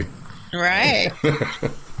school, baby. Right.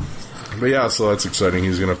 But yeah, so that's exciting.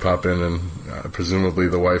 He's going to pop in, and presumably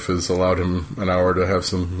the wife has allowed him an hour to have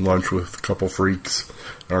some lunch with a couple freaks.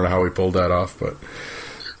 I don't know how he pulled that off, but...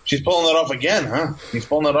 She's pulling it off again, huh? He's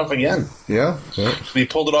pulling it off again. Yeah. He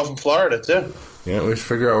pulled it off in Florida, too. Yeah, we should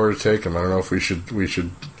figure out where to take him. I don't know if we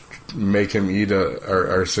should make him eat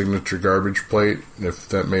our signature garbage plate. If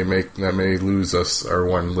that may lose us, our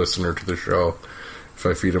one listener to the show, if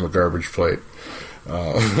I feed him a garbage plate.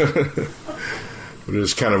 But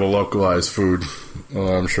it's kind of a localized food. Well,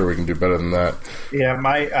 I'm sure we can do better than that. Yeah,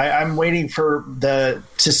 I'm waiting for to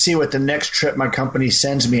see what the next trip my company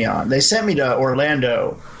sends me on. They sent me to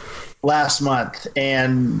Orlando last month,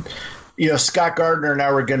 and Scott Gardner and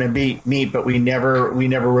I were going to meet, but we never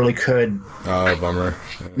really could. Oh, bummer.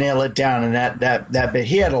 Nail it down, and that bit.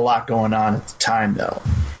 He had a lot going on at the time, though.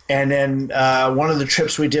 And then one of the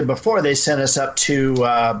trips we did before, they sent us up to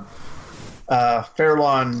Fair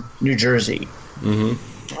Lawn, New Jersey.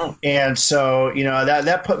 Mm-hmm. And so,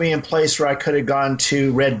 that put me in place where I could have gone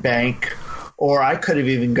to Red Bank, or I could have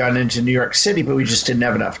even gone into New York City, but we just didn't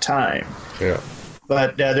have enough time. Yeah.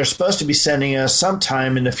 But they're supposed to be sending us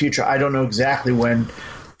sometime in the future. I don't know exactly when.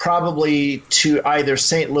 Probably to either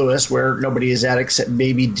St. Louis, where nobody is at except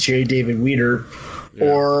maybe J. David Weeder,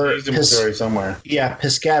 or he's in Missouri somewhere. Yeah,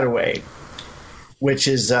 Piscataway, which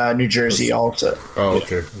is New Jersey also. Oh,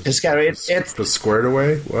 okay. Piscataway. It's squared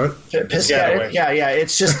away. What? Piscataway. Yeah.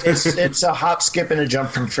 It's a hop, skip, and a jump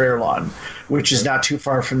from Fair Lawn, which is not too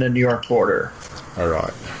far from the New York border. All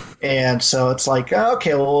right. And so it's like,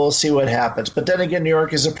 okay, well, we'll see what happens. But then again, New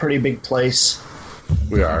York is a pretty big place.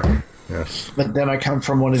 We are. Yes. But then I come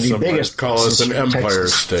from one of the biggest. Call us an empire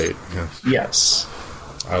Texas. state. Yes.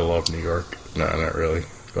 I love New York. No, not really,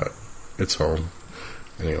 but it's home.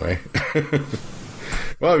 Anyway.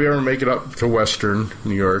 Well, if you ever make it up to Western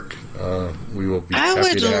New York, we will be happy to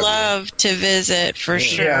have you. I would love to visit for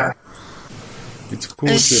sure. Yeah. It's a cool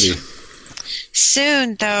city.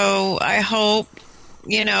 Soon, though, I hope,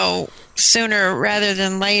 sooner rather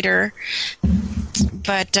than later.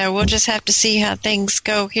 But we'll just have to see how things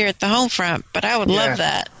go here at the home front. But I would love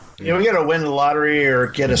that. Yeah, we got to win the lottery or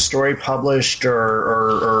get a story published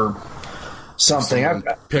or something.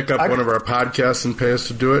 Pick up one of our podcasts and pay us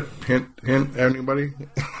to do it. Hint, anybody?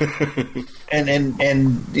 and I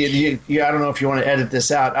don't know if you want to edit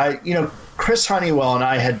this out. Chris Honeywell and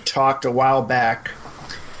I had talked a while back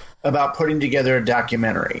about putting together a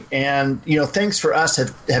documentary, and things for us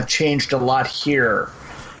have changed a lot here.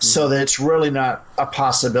 So that it's really not a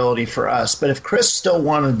possibility for us. But if Chris still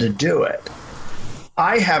wanted to do it,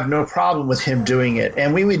 I have no problem with him doing it,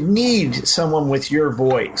 and we would need someone with your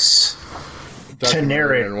voice to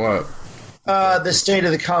narrate. And what? The state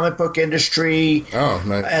of the comic book industry,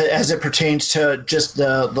 nice. as it pertains to just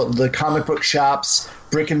the comic book shops,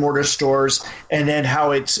 brick and mortar stores, and then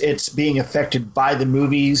how it's being affected by the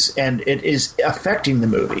movies, and it is affecting the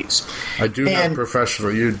movies. I do have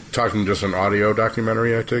professional. You talking just an audio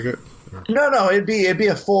documentary? I take it. No, it'd be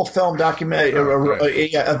a full film documentary,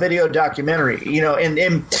 a video documentary,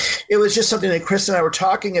 and it was just something that Chris and I were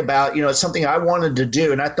talking about. It's something I wanted to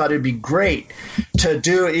do, and I thought it'd be great to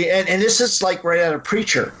do. And this is like right out of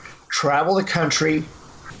Preacher: travel the country,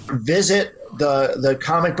 visit the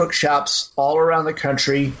comic book shops all around the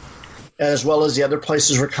country, as well as the other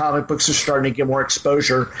places where comic books are starting to get more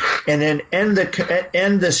exposure, and then end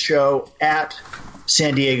this show at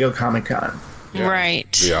San Diego Comic-Con. Yeah,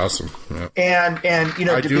 right. Be awesome. Yeah. And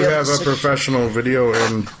I do have a professional video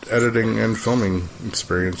and editing and filming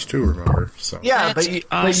experience too. Remember? So yeah, but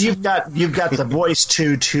you've got the voice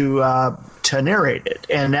to narrate it,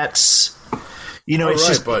 and that's it's right.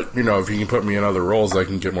 just, but if you can put me in other roles, I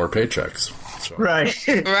can get more paychecks. So. Right.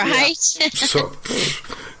 Right. So,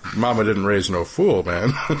 Mama didn't raise no fool,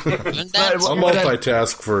 man. I'll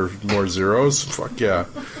multitask for more zeros. Fuck yeah.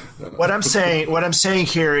 What I'm saying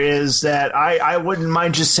here is that I wouldn't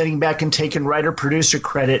mind just sitting back and taking writer-producer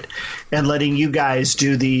credit and letting you guys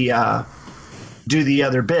do the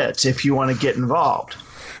other bits if you want to get involved.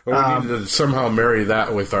 Well, we need to somehow marry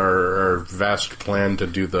that with our vast plan to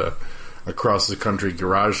do the across-the-country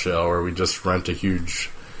garage sale where we just rent a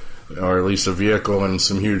huge, or at least a vehicle and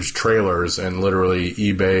some huge trailers and literally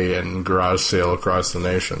eBay and garage sale across the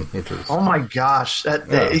nation. Which is, oh my gosh, that'll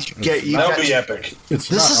be epic. It's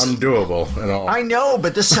undoable at all. I know,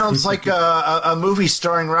 but this sounds like a movie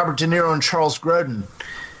starring Robert De Niro and Charles Grodin.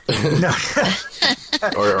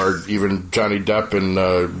 or even Johnny Depp and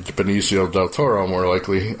Benicio del Toro, more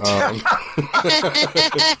likely.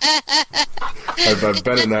 I've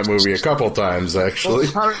been in that movie a couple times, actually.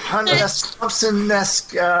 Hunter S.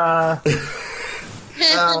 Thompson-esque. Yeah.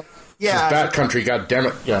 Bat Country,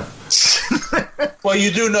 goddammit. Yeah. Well,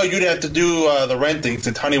 you do know you'd have to do the renting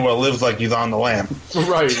since Honeywell lives like he's on the lam.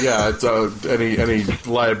 Right, yeah. It's, any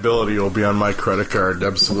liability will be on my credit card,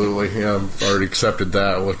 absolutely. Yeah, I've already accepted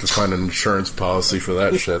that. We'll have to find an insurance policy for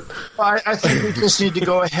that shit. Well, I think we just need to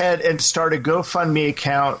go ahead and start a GoFundMe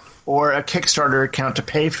account or a Kickstarter account to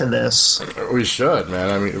pay for this. We should, man.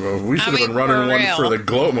 I mean, we should have been running one for the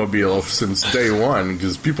Gloatmobile since day one,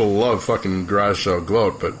 because people love fucking garage sale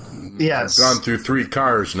gloat, but... Yes. I've gone through 3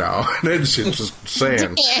 cars now. It's just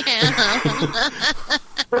saying.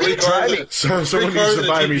 What are you driving? Someone needs to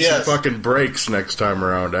buy me some fucking brakes next time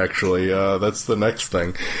around, actually. That's the next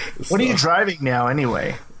thing. What are you driving now,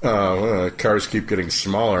 anyway? Cars keep getting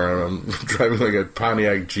smaller. I'm driving like a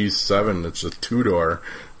Pontiac G7. It's a 2-door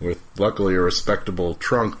with, luckily, a respectable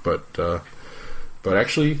trunk, but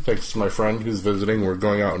actually, thanks to my friend who's visiting, we're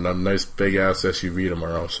going out in a nice big-ass SUV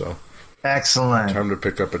tomorrow, so... Excellent. Time to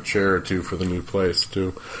pick up a chair or two for the new place,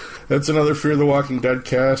 too. That's another Fear the Walking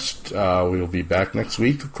Deadcast. We'll be back next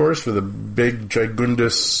week, of course, for the big,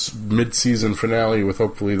 gigundous mid-season finale with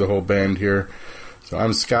hopefully the whole band here. So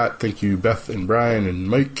I'm Scott. Thank you, Beth and Brian and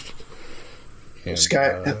Mike. And,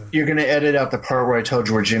 Scott, you're going to edit out the part where I told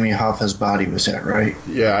you where Jimmy Hoffa's body was at, right?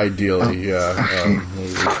 Yeah, ideally, yeah.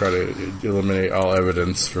 We try to eliminate all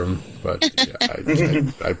evidence from... But yeah,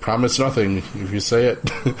 I promise nothing. If you say it,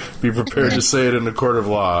 be prepared to say it in a court of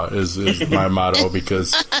law is my motto,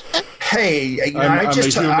 because hey, I'm a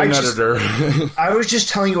human editor. I was just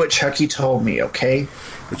telling you what Chucky told me, okay?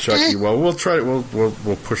 Chucky, well, we'll try. We'll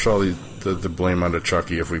push all the blame onto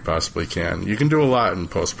Chucky if we possibly can. You can do a lot in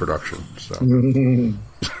post-production. So.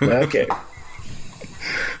 Okay.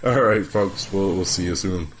 All right, folks. We'll see you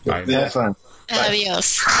soon. Bye. Have fun.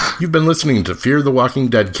 Adios. You've been listening to Fear the Walking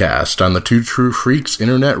Deadcast on the Two True Freaks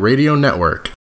Internet Radio Network.